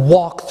will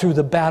walk through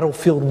the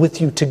battlefield with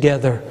you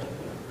together,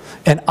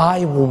 and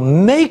I will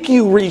make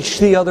you reach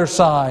the other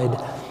side.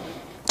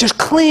 Just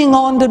cling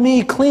on to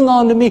me, cling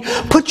on to me.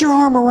 Put your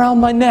arm around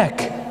my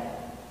neck.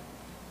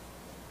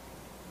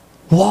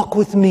 Walk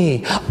with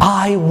me.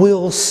 I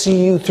will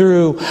see you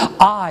through.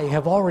 I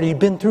have already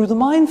been through the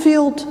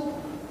minefield.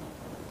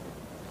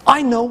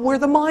 I know where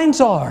the mines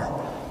are.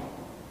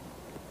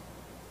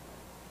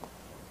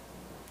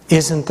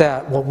 Isn't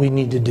that what we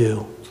need to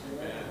do?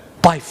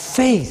 By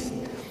faith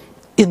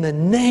in the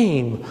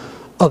name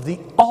of the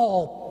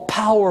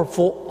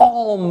all-powerful,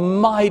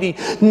 almighty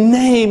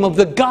name of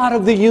the God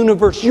of the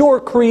universe, your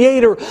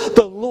Creator,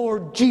 the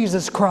Lord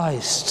Jesus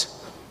Christ.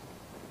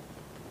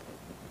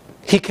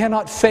 He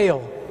cannot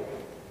fail.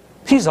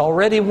 He's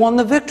already won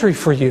the victory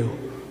for you.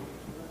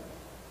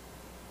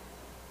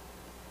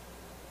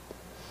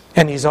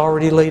 And He's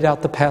already laid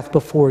out the path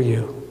before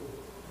you.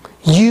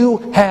 You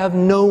have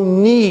no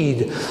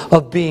need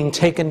of being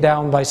taken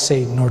down by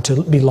Satan or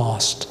to be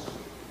lost.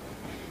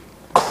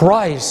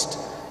 Christ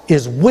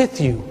is with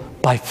you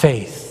by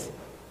faith.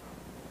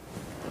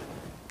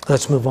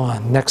 Let's move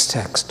on. Next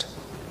text.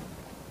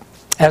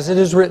 As it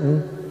is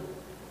written,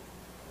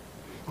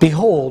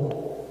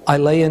 "Behold, I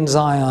lay in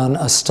Zion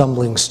a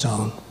stumbling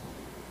stone."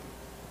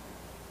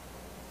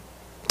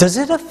 Does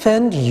it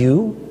offend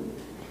you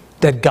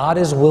that God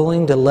is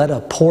willing to let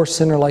a poor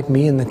sinner like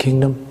me in the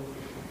kingdom?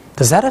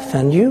 Does that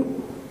offend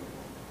you?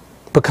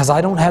 Because I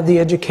don't have the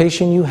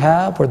education you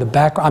have or the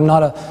background. I'm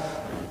not a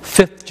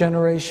fifth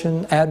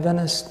generation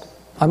Adventist.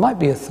 I might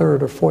be a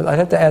third or fourth. I'd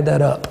have to add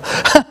that up.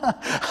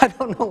 I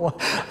don't know.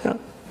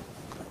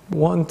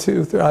 1,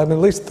 2, 3. I'm at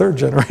least third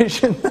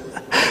generation.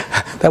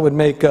 That would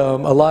make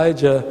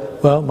Elijah,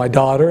 well, my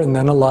daughter, and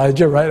then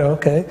Elijah, right?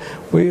 Okay.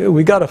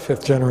 We got a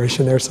fifth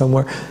generation there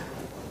somewhere.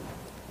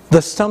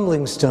 The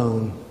stumbling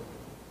stone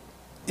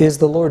is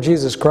the Lord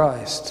Jesus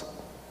Christ.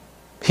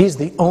 He's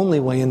the only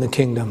way in the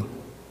kingdom.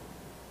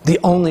 The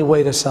only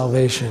way to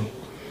salvation.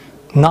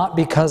 Not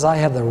because I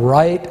have the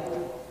right,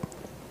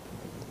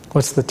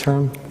 what's the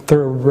term?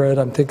 Thoroughbred,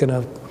 I'm thinking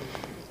of.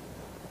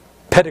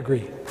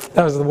 Pedigree.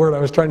 That was the word I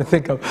was trying to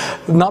think of.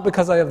 Not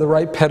because I have the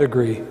right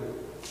pedigree.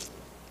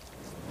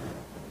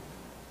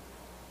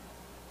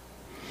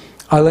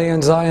 I lay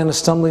in Zion a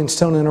stumbling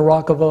stone and a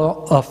rock of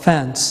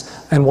offense.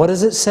 And what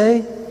does it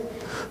say?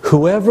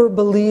 Whoever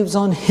believes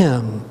on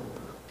Him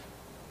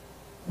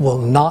will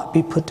not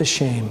be put to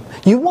shame.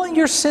 You want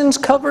your sins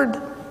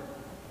covered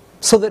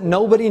so that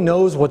nobody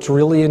knows what's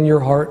really in your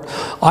heart?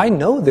 I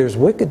know there's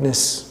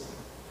wickedness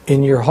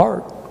in your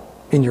heart,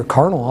 in your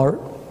carnal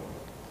heart,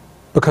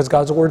 because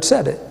God's Word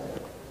said it.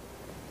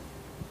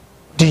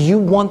 Do you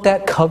want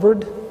that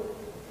covered?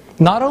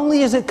 Not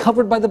only is it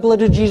covered by the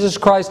blood of Jesus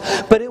Christ,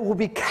 but it will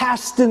be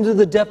cast into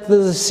the depth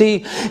of the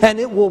sea, and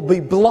it will be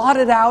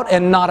blotted out,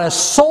 and not a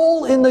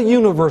soul in the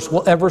universe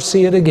will ever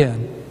see it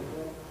again.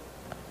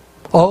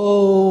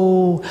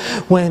 Oh,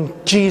 when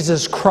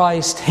Jesus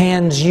Christ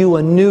hands you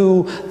a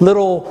new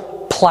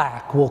little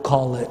plaque, we'll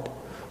call it,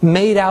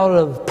 made out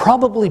of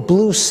probably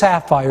blue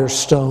sapphire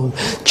stone,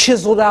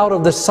 chiseled out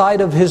of the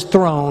side of His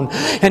throne,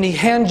 and He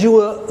hands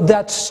you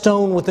that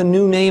stone with a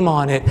new name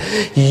on it.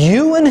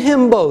 You and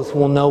Him both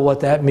will know what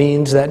that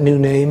means, that new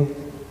name.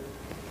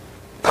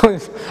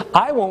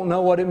 I won't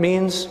know what it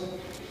means.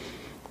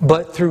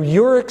 But through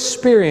your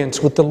experience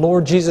with the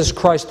Lord Jesus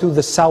Christ, through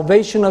the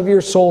salvation of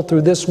your soul,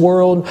 through this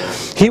world,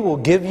 He will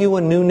give you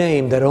a new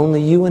name that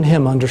only you and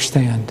Him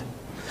understand.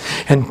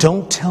 And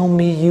don't tell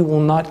me you will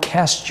not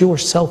cast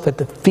yourself at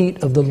the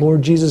feet of the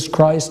Lord Jesus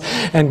Christ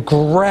and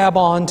grab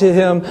onto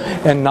Him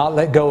and not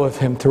let go of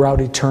Him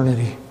throughout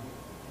eternity.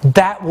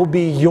 That will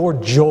be your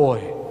joy.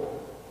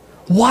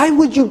 Why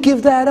would you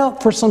give that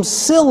up for some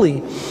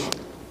silly,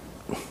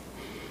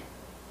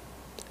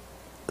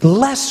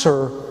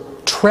 lesser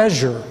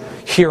treasure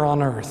here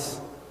on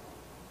earth?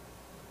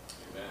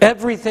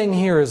 Everything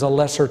here is a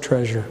lesser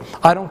treasure.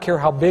 I don't care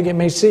how big it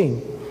may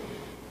seem.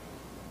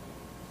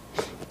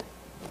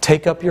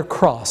 Take up your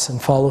cross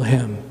and follow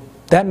Him.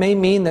 That may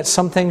mean that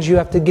some things you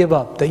have to give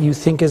up that you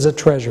think is a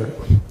treasure.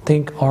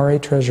 Think are a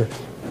treasure.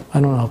 I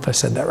don't know if I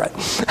said that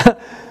right.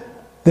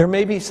 There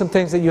may be some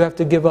things that you have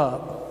to give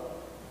up.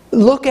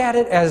 Look at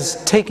it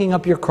as taking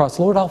up your cross.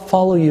 Lord, I'll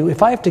follow you.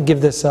 If I have to give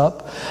this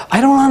up,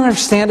 I don't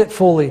understand it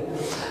fully.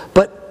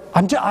 But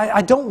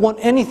I don't want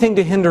anything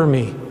to hinder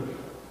me.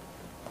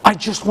 I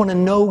just want to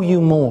know you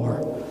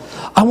more.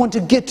 I want to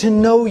get to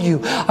know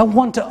you. I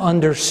want to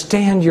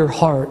understand your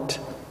heart.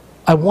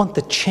 I want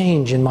the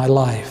change in my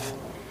life.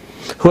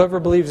 Whoever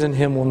believes in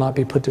Him will not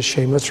be put to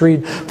shame. Let's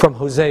read from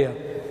Hosea.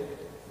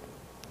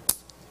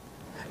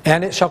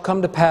 And it shall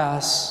come to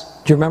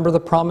pass. Do you remember the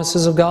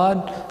promises of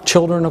God?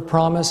 Children of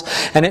promise.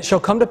 And it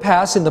shall come to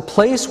pass in the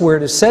place where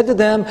it is said to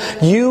them,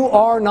 you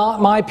are not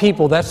my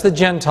people. That's the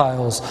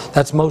Gentiles.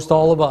 That's most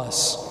all of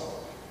us.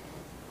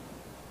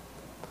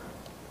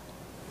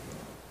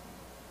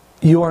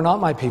 You are not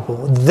my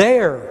people.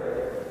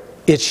 There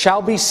it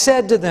shall be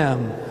said to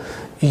them,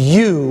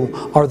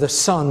 you are the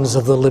sons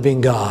of the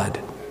living God.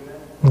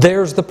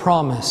 There's the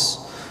promise.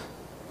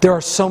 There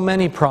are so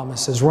many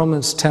promises.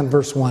 Romans 10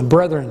 verse 1.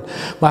 Brethren,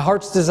 my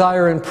heart's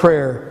desire and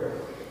prayer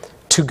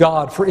to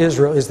God for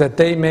Israel is that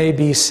they may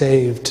be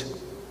saved.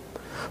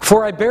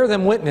 For I bear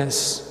them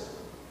witness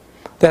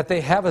that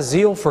they have a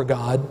zeal for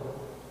God,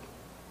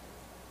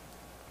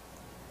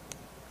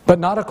 but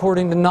not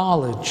according to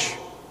knowledge.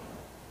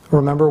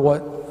 Remember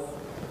what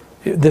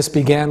this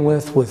began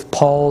with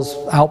Paul's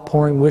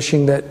outpouring,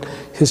 wishing that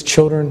his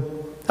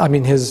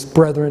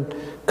brethren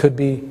could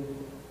be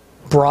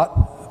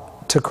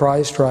brought to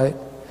Christ, right?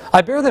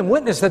 I bear them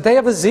witness that they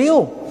have a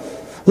zeal.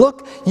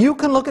 Look, you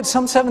can look at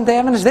some Seventh-day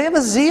Adventists, they have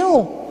a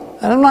zeal.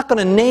 And I'm not going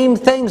to name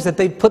things that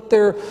they put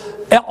their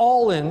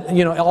all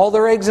in, all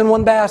their eggs in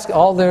one basket.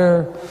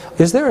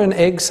 Is there an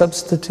egg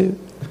substitute?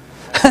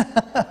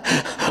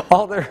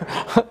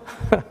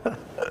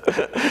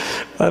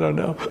 I don't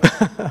know.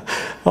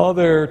 All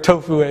their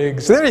tofu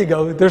eggs. There you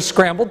go. There's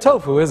scrambled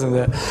tofu, isn't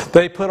it?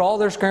 They put all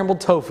their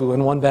scrambled tofu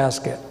in one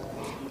basket.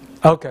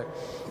 Okay.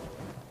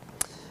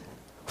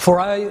 For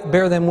I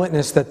bear them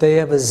witness that they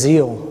have a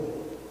zeal,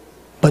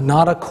 but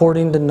not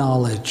according to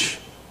knowledge.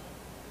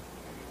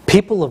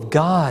 People of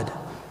God,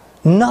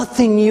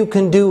 nothing you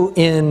can do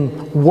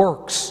in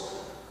works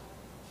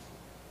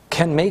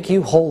can make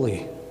you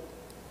holy.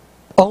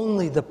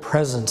 Only the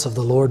presence of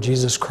the Lord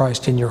Jesus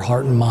Christ in your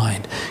heart and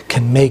mind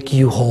can make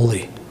you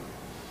holy.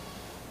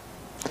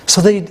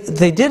 So they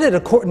did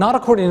it not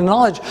according to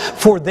knowledge,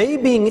 for they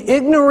being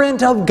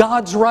ignorant of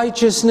God's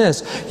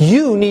righteousness.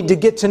 You need to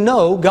get to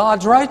know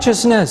God's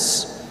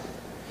righteousness.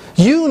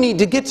 You need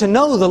to get to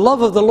know the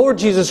love of the Lord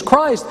Jesus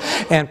Christ.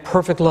 And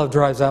perfect love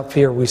drives out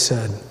fear, we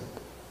said.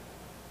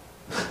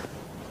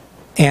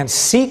 And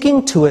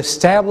seeking to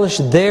establish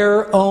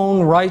their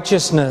own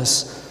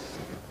righteousness,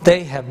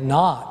 they have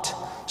not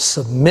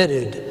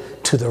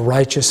submitted to the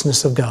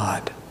righteousness of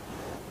God.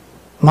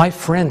 My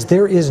friends,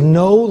 there is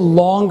no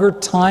longer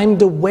time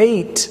to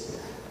wait.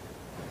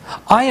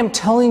 I am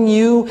telling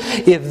you,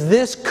 if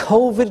this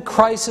COVID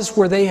crisis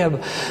where they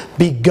have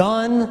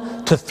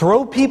begun to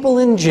throw people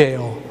in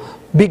jail,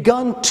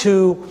 begun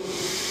to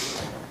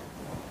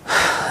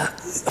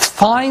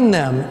fine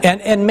them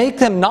and make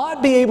them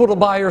not be able to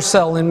buy or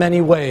sell in many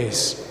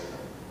ways,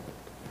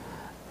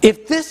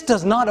 if this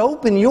does not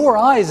open your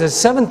eyes as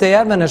Seventh-day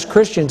Adventist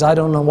Christians, I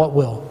don't know what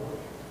will.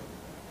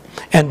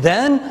 And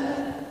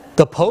then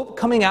the Pope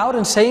coming out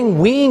and saying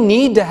we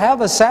need to have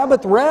a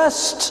Sabbath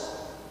rest.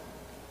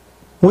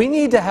 We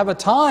need to have a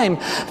time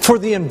for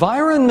the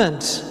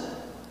environment.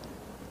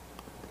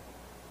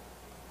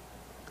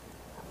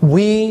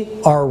 We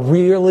are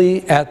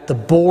really at the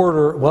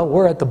border, well,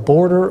 we're at the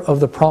border of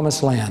the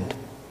Promised Land.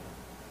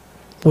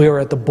 We are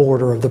at the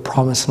border of the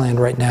Promised Land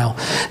right now.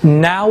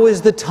 Now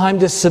is the time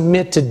to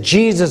submit to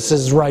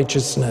Jesus'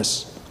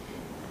 righteousness.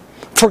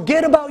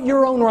 Forget about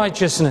your own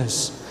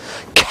righteousness.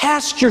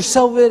 Cast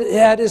yourself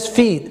at His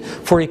feet,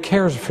 for He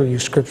cares for you,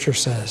 Scripture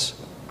says.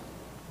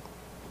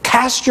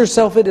 Cast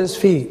yourself at His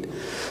feet.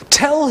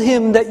 Tell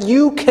Him that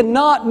you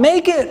cannot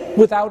make it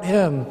without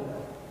Him.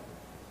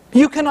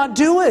 You cannot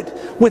do it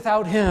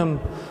without Him.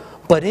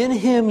 But in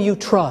Him you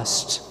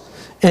trust,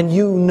 and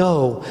you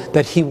know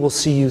that He will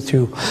see you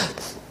through.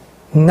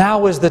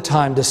 Now is the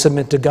time to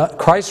submit to God,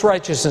 Christ's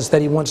righteousness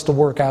that He wants to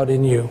work out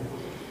in you.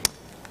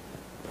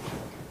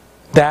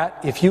 That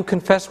if you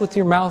confess with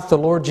your mouth the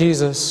Lord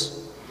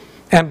Jesus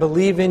and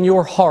believe in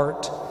your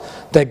heart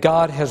that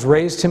God has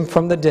raised Him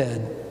from the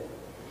dead,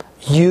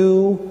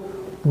 you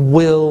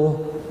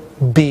will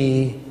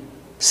be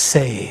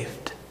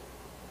saved.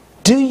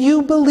 Do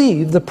you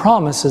believe the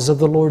promises of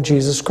the Lord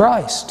Jesus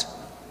Christ?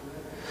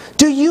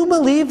 Do you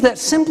believe that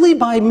simply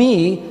by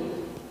me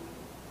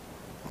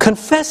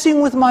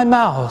confessing with my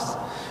mouth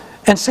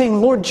and saying,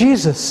 Lord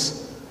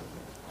Jesus,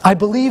 I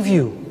believe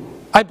you.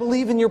 I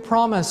believe in your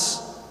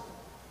promise.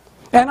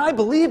 And I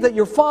believe that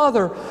your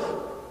Father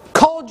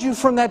called you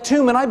from that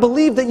tomb, and I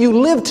believe that you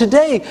live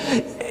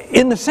today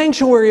in the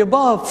sanctuary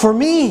above for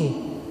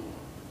me.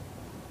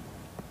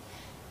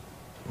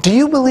 Do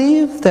you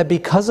believe that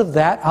because of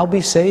that I'll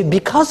be saved?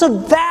 Because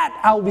of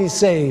that I'll be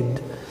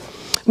saved.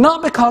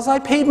 Not because I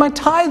paid my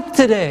tithe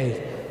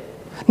today.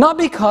 Not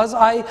because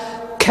I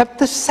kept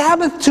the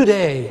Sabbath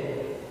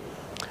today.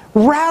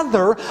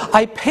 Rather,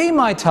 I pay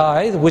my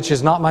tithe, which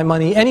is not my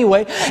money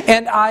anyway,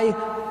 and I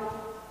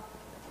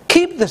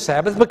keep the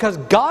Sabbath because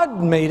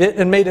God made it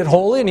and made it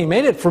holy, and He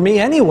made it for me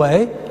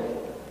anyway.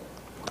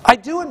 I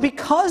do it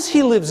because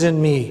He lives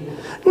in me,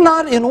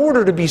 not in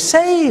order to be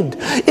saved.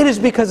 It is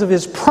because of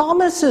His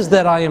promises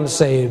that I am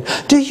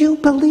saved. Do you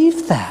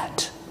believe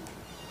that?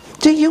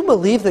 Do you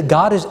believe that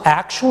God is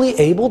actually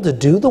able to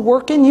do the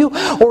work in you?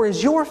 Or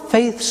is your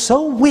faith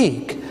so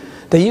weak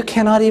that you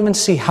cannot even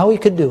see how He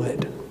could do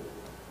it?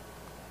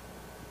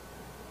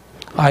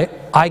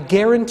 I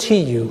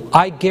guarantee you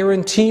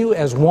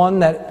as one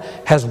that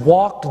has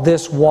walked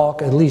this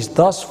walk, at least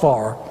thus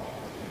far,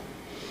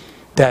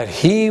 that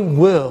He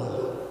will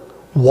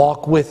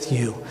walk with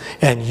you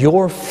and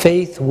your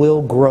faith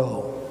will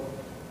grow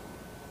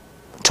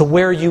to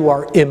where you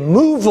are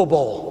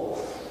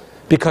immovable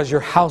because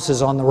your house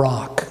is on the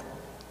rock.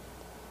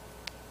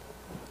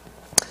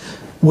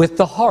 With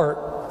the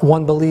heart,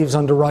 one believes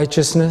unto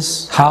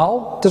righteousness.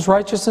 How does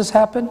righteousness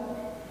happen?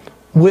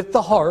 With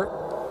the heart,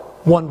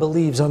 one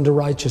believes unto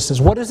righteousness.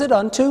 What is it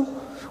unto?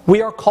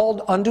 We are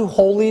called unto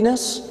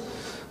holiness.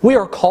 We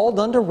are called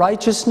unto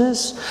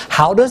righteousness.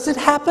 How does it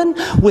happen?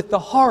 With the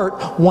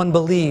heart, one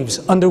believes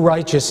unto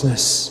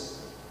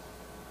righteousness.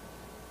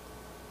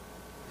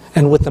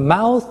 And with the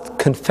mouth,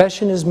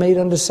 confession is made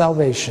unto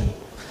salvation.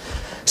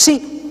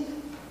 See,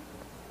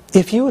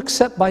 if you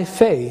accept by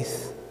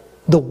faith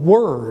the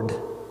word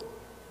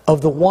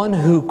of the one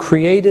who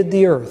created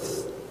the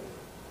earth,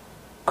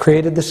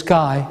 created the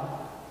sky,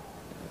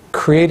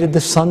 created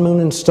the sun,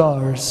 moon, and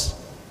stars,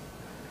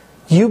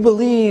 you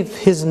believe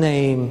His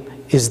name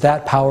is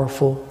that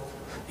powerful.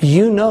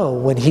 You know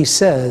when He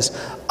says,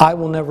 I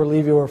will never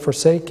leave you or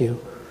forsake you,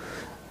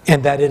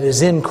 and that it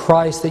is in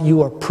Christ that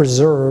you are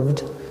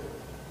preserved,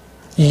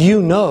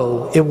 you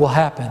know it will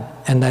happen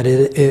and that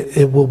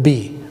it will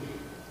be.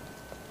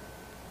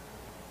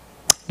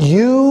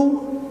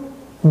 You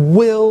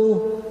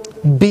will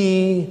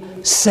be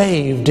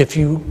saved if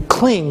you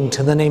cling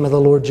to the name of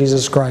the Lord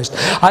Jesus Christ.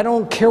 I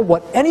don't care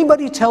what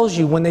anybody tells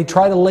you when they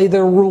try to lay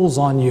their rules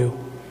on you.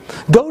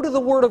 Go to the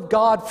Word of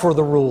God for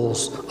the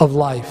rules of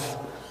life.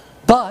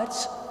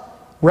 But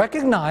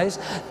recognize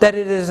that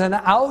it is an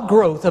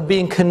outgrowth of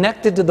being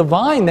connected to the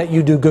vine that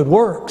you do good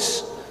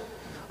works.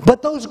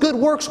 But those good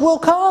works will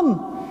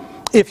come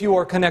if you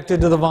are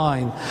connected to the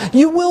vine.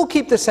 You will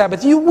keep the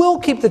Sabbath. You will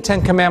keep the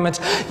Ten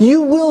Commandments.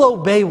 You will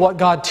obey what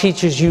God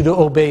teaches you to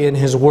obey in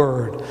His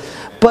Word.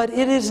 But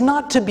it is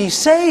not to be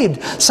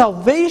saved.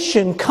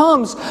 Salvation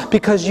comes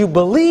because you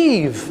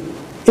believe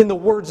in the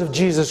words of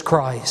Jesus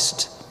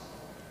Christ.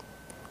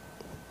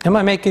 Am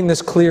I making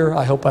this clear?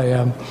 I hope I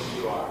am.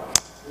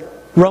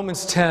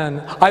 Romans 10.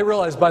 I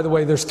realize, by the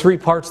way, there's 3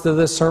 parts to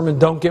this sermon.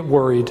 Don't get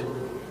worried.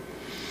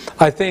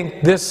 I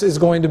think this is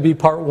going to be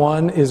part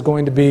 1, is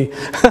going to be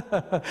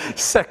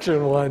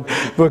section 1,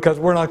 because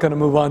we're not going to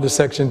move on to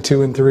section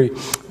 2 and 3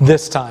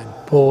 this time.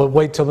 We'll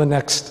wait till the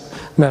next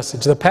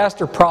message. The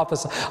pastor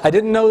prophesied. I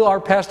didn't know our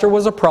pastor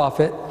was a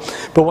prophet,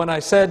 but when I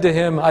said to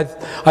him,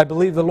 I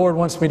believe the Lord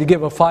wants me to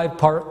give a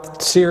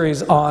 5-part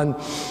series on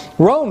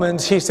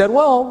Romans, he said,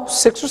 well,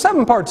 6 or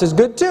 7 parts is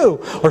good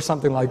too, or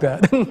something like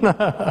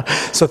that.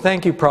 So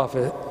thank you,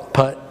 Prophet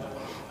Putt.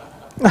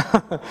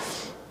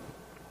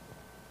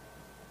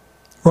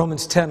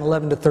 Romans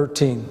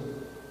 10:11-13.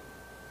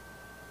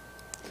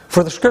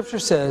 For the scripture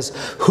says,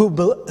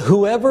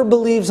 whoever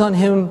believes on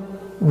him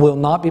will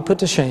not be put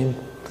to shame,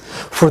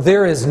 for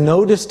there is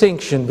no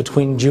distinction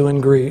between Jew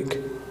and Greek.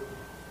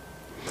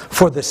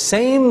 For the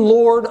same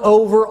Lord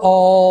over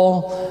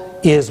all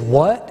is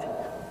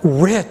what?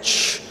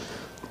 Rich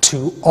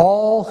to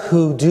all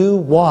who do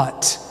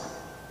what?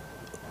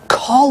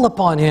 Call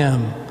upon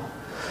him.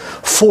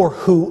 For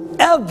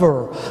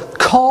whoever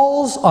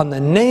calls on the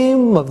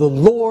name of the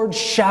Lord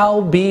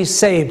shall be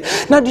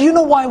saved. Now, do you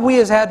know why we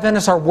as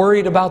Adventists are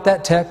worried about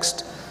that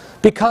text?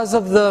 Because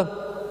of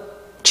the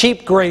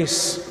cheap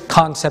grace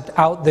concept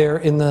out there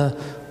in the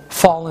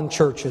fallen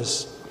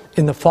churches,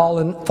 in the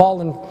fallen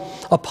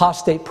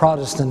apostate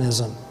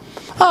Protestantism.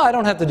 Oh, I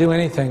don't have to do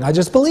anything. I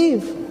just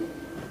believe.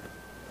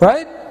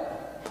 Right?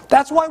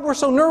 That's why we're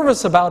so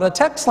nervous about a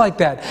text like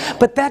that.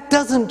 But that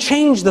doesn't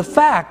change the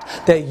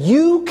fact that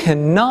you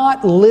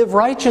cannot live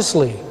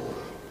righteously.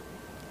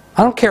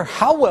 I don't care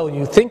how well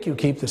you think you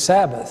keep the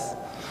Sabbath.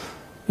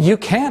 You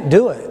can't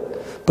do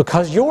it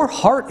because your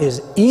heart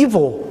is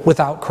evil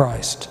without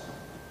Christ.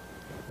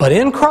 But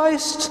in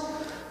Christ,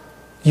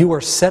 you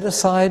are set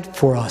aside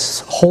for a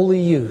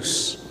holy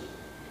use.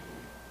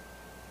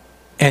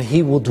 And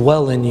He will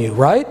dwell in you,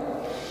 right?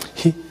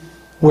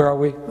 Where are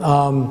we?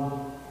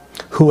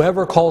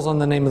 Whoever calls on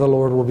the name of the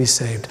Lord will be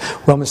saved.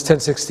 Romans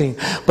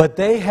 10:16. But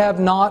they have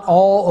not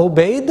all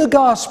obeyed the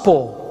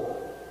gospel.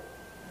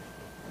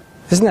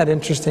 Isn't that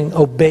interesting?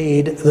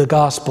 Obeyed the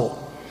gospel.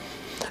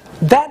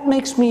 That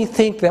makes me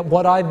think that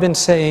what I've been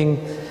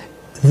saying,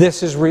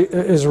 this is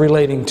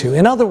relating to.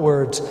 In other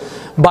words,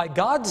 by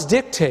God's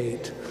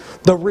dictate,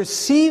 the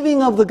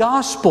receiving of the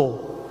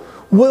gospel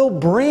will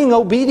bring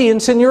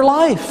obedience in your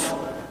life.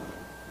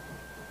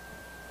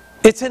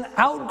 It's an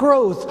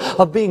outgrowth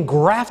of being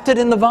grafted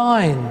in the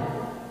vine.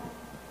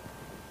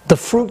 The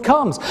fruit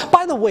comes.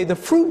 By the way, the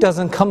fruit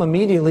doesn't come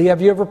immediately.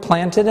 Have you ever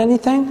planted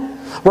anything?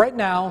 Right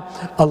now,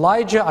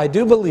 Elijah, I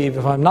do believe,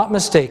 if I'm not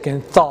mistaken,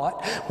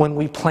 thought when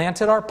we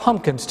planted our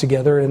pumpkins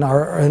together in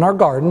our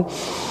garden,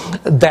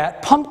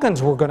 that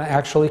pumpkins were going to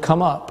actually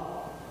come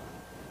up.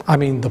 I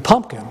mean, the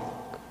pumpkin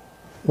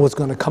was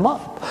going to come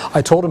up.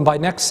 I told him by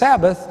next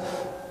Sabbath,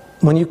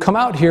 when you come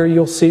out here,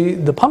 you'll see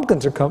the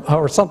pumpkins are come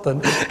or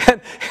something.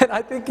 And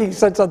I think he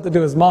said something to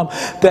his mom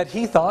that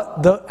he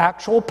thought the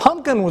actual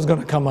pumpkin was going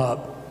to come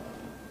up.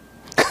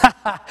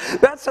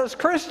 That's us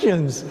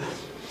Christians.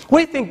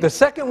 We think the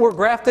second we're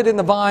grafted in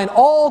the vine,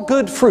 all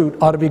good fruit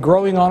ought to be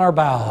growing on our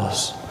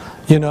boughs.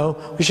 You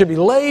know, we should be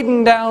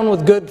laden down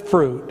with good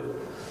fruit.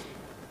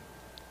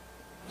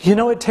 You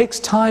know, it takes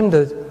time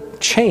to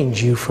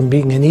change you from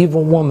being an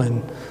evil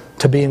woman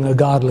to being a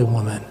godly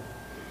woman.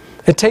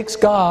 It takes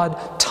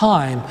God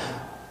time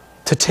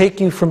to take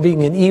you from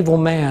being an evil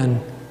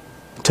man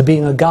to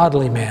being a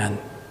godly man.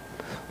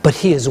 But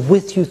He is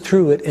with you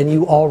through it, and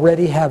you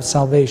already have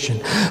salvation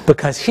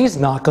because He's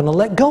not going to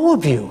let go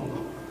of you.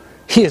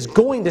 He is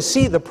going to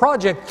see the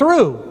project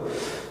through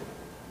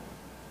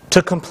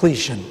to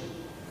completion.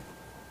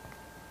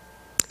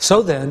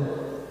 So then,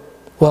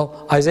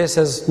 well, Isaiah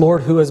says,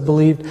 Lord, who has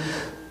believed?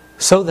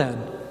 So then,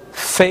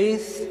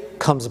 faith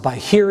comes by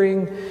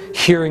hearing,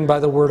 hearing by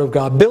the Word of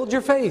God. Build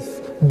your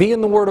faith. Be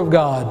in the Word of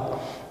God,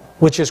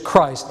 which is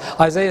Christ.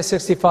 Isaiah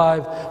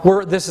 65,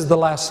 this is the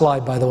last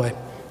slide, by the way.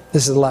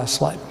 This is the last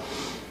slide.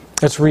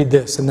 Let's read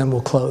this, and then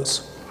we'll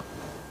close.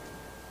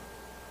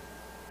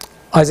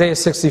 Isaiah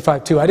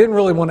 65:2. I didn't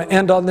really want to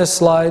end on this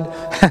slide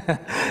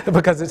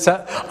because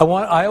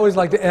I always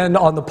like to end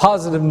on the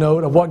positive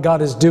note of what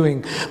God is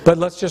doing. But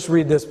let's just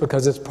read this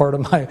because it's part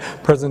of my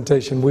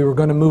presentation. We were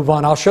going to move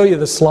on. I'll show you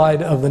the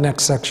slide of the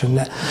next section,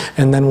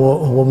 and then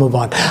we'll move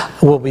on.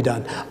 We'll be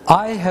done.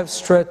 I have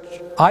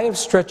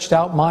stretched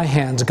out my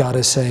hands, God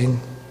is saying,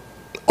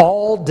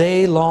 all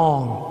day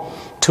long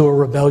to a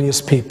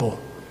rebellious people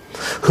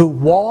who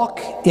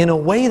walk in a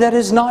way that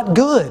is not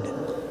good,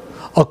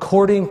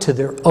 according to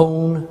their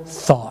own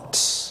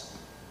thoughts.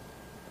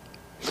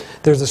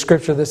 There's a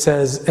scripture that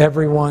says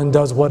everyone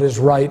does what is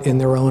right in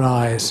their own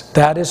eyes.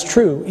 That is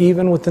true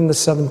even within the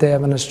Seventh-day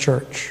Adventist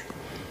Church.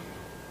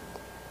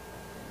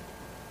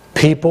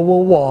 People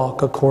will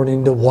walk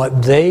according to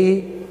what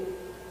they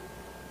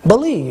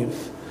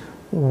believe,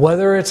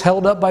 whether it's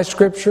held up by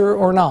Scripture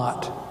or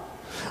not.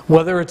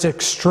 Whether it's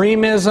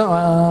extremism,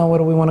 what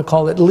do we want to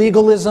call it?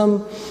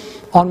 Legalism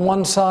on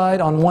one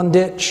side, on one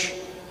ditch,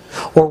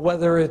 or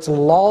whether it's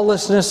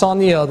lawlessness on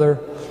the other,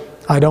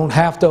 I don't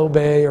have to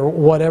obey, or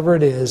whatever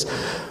it is,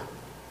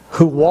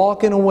 who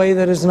walk in a way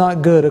that is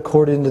not good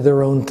according to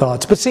their own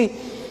thoughts. But see,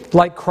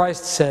 like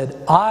Christ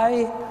said,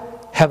 I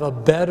have a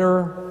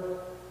better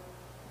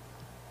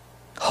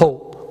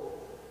hope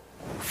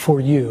for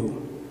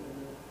you.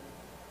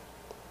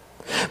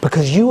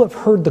 Because you have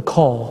heard the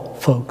call,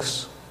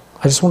 folks.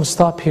 I just want to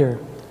stop here.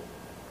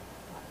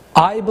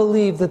 I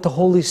believe that the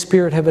Holy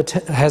Spirit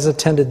has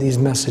attended these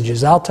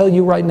messages. I'll tell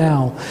you right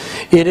now,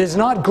 it is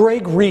not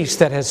Greg Ries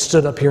that has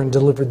stood up here and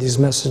delivered these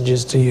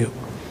messages to you.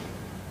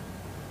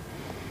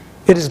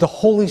 It is the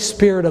Holy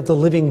Spirit of the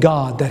living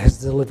God that has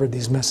delivered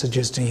these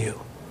messages to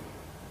you.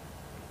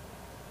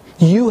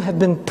 You have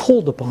been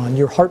pulled upon,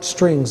 your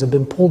heartstrings have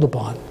been pulled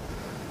upon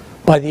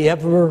by the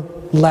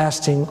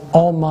everlasting,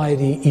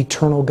 almighty,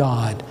 eternal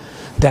God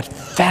that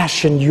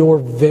fashioned your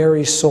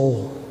very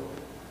soul.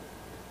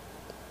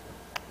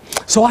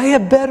 So I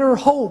have better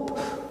hope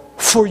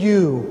for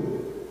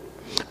you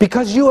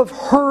because you have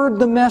heard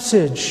the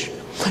message.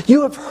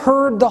 You have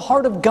heard the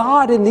heart of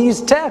God in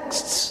these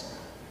texts.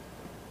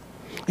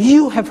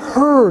 You have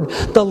heard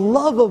the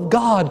love of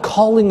God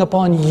calling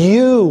upon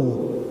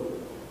you.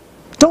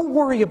 Don't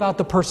worry about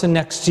the person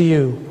next to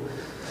you.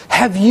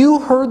 Have you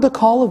heard the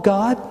call of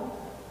God?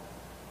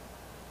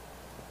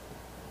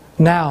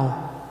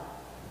 Now,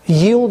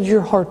 yield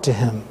your heart to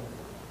Him,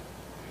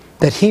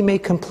 that He may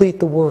complete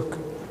the work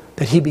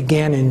that He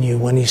began in you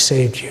when He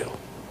saved you.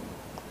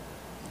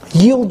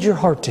 Yield your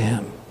heart to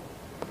Him,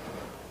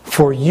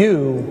 for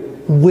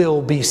you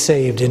will be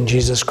saved in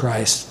Jesus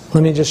Christ.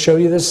 Let me just show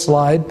you this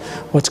slide,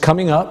 what's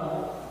coming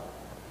up.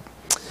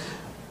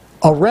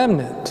 A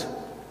remnant,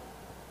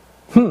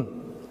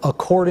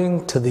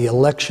 according to the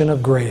election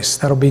of grace.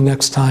 That'll be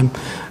next time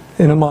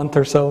in a month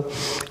or so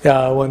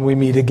when we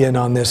meet again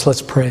on this.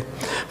 Let's pray.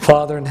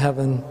 Father in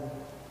heaven,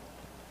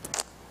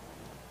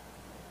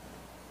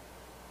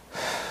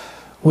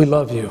 we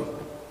love you.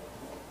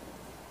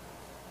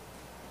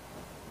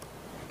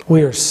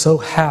 We are so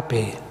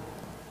happy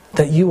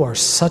that you are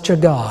such a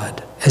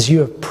God, as you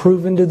have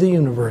proven to the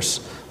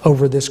universe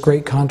over this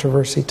great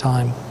controversy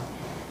time.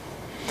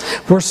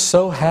 We're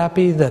so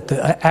happy that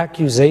the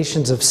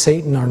accusations of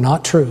Satan are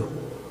not true.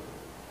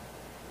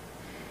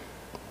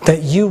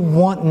 That you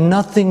want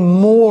nothing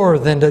more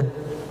than to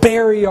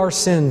bury our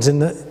sins in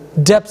the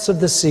depths of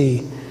the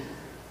sea.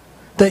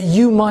 That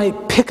you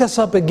might pick us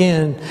up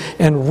again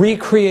and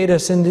recreate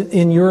us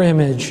in your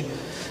image.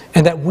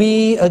 And that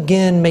we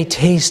again may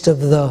taste of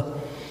the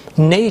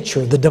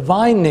nature, the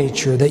divine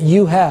nature that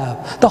you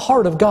have, the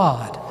heart of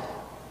God.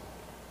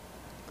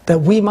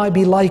 That we might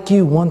be like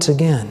you once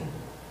again.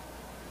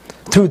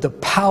 Through the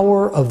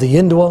power of the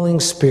indwelling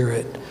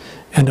Spirit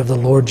and of the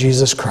Lord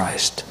Jesus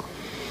Christ.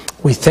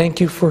 We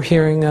thank you for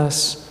hearing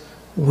us.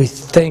 We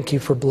thank you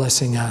for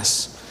blessing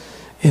us.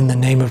 In the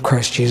name of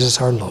Christ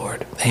Jesus our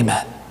Lord.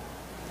 Amen.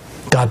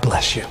 God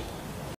bless you.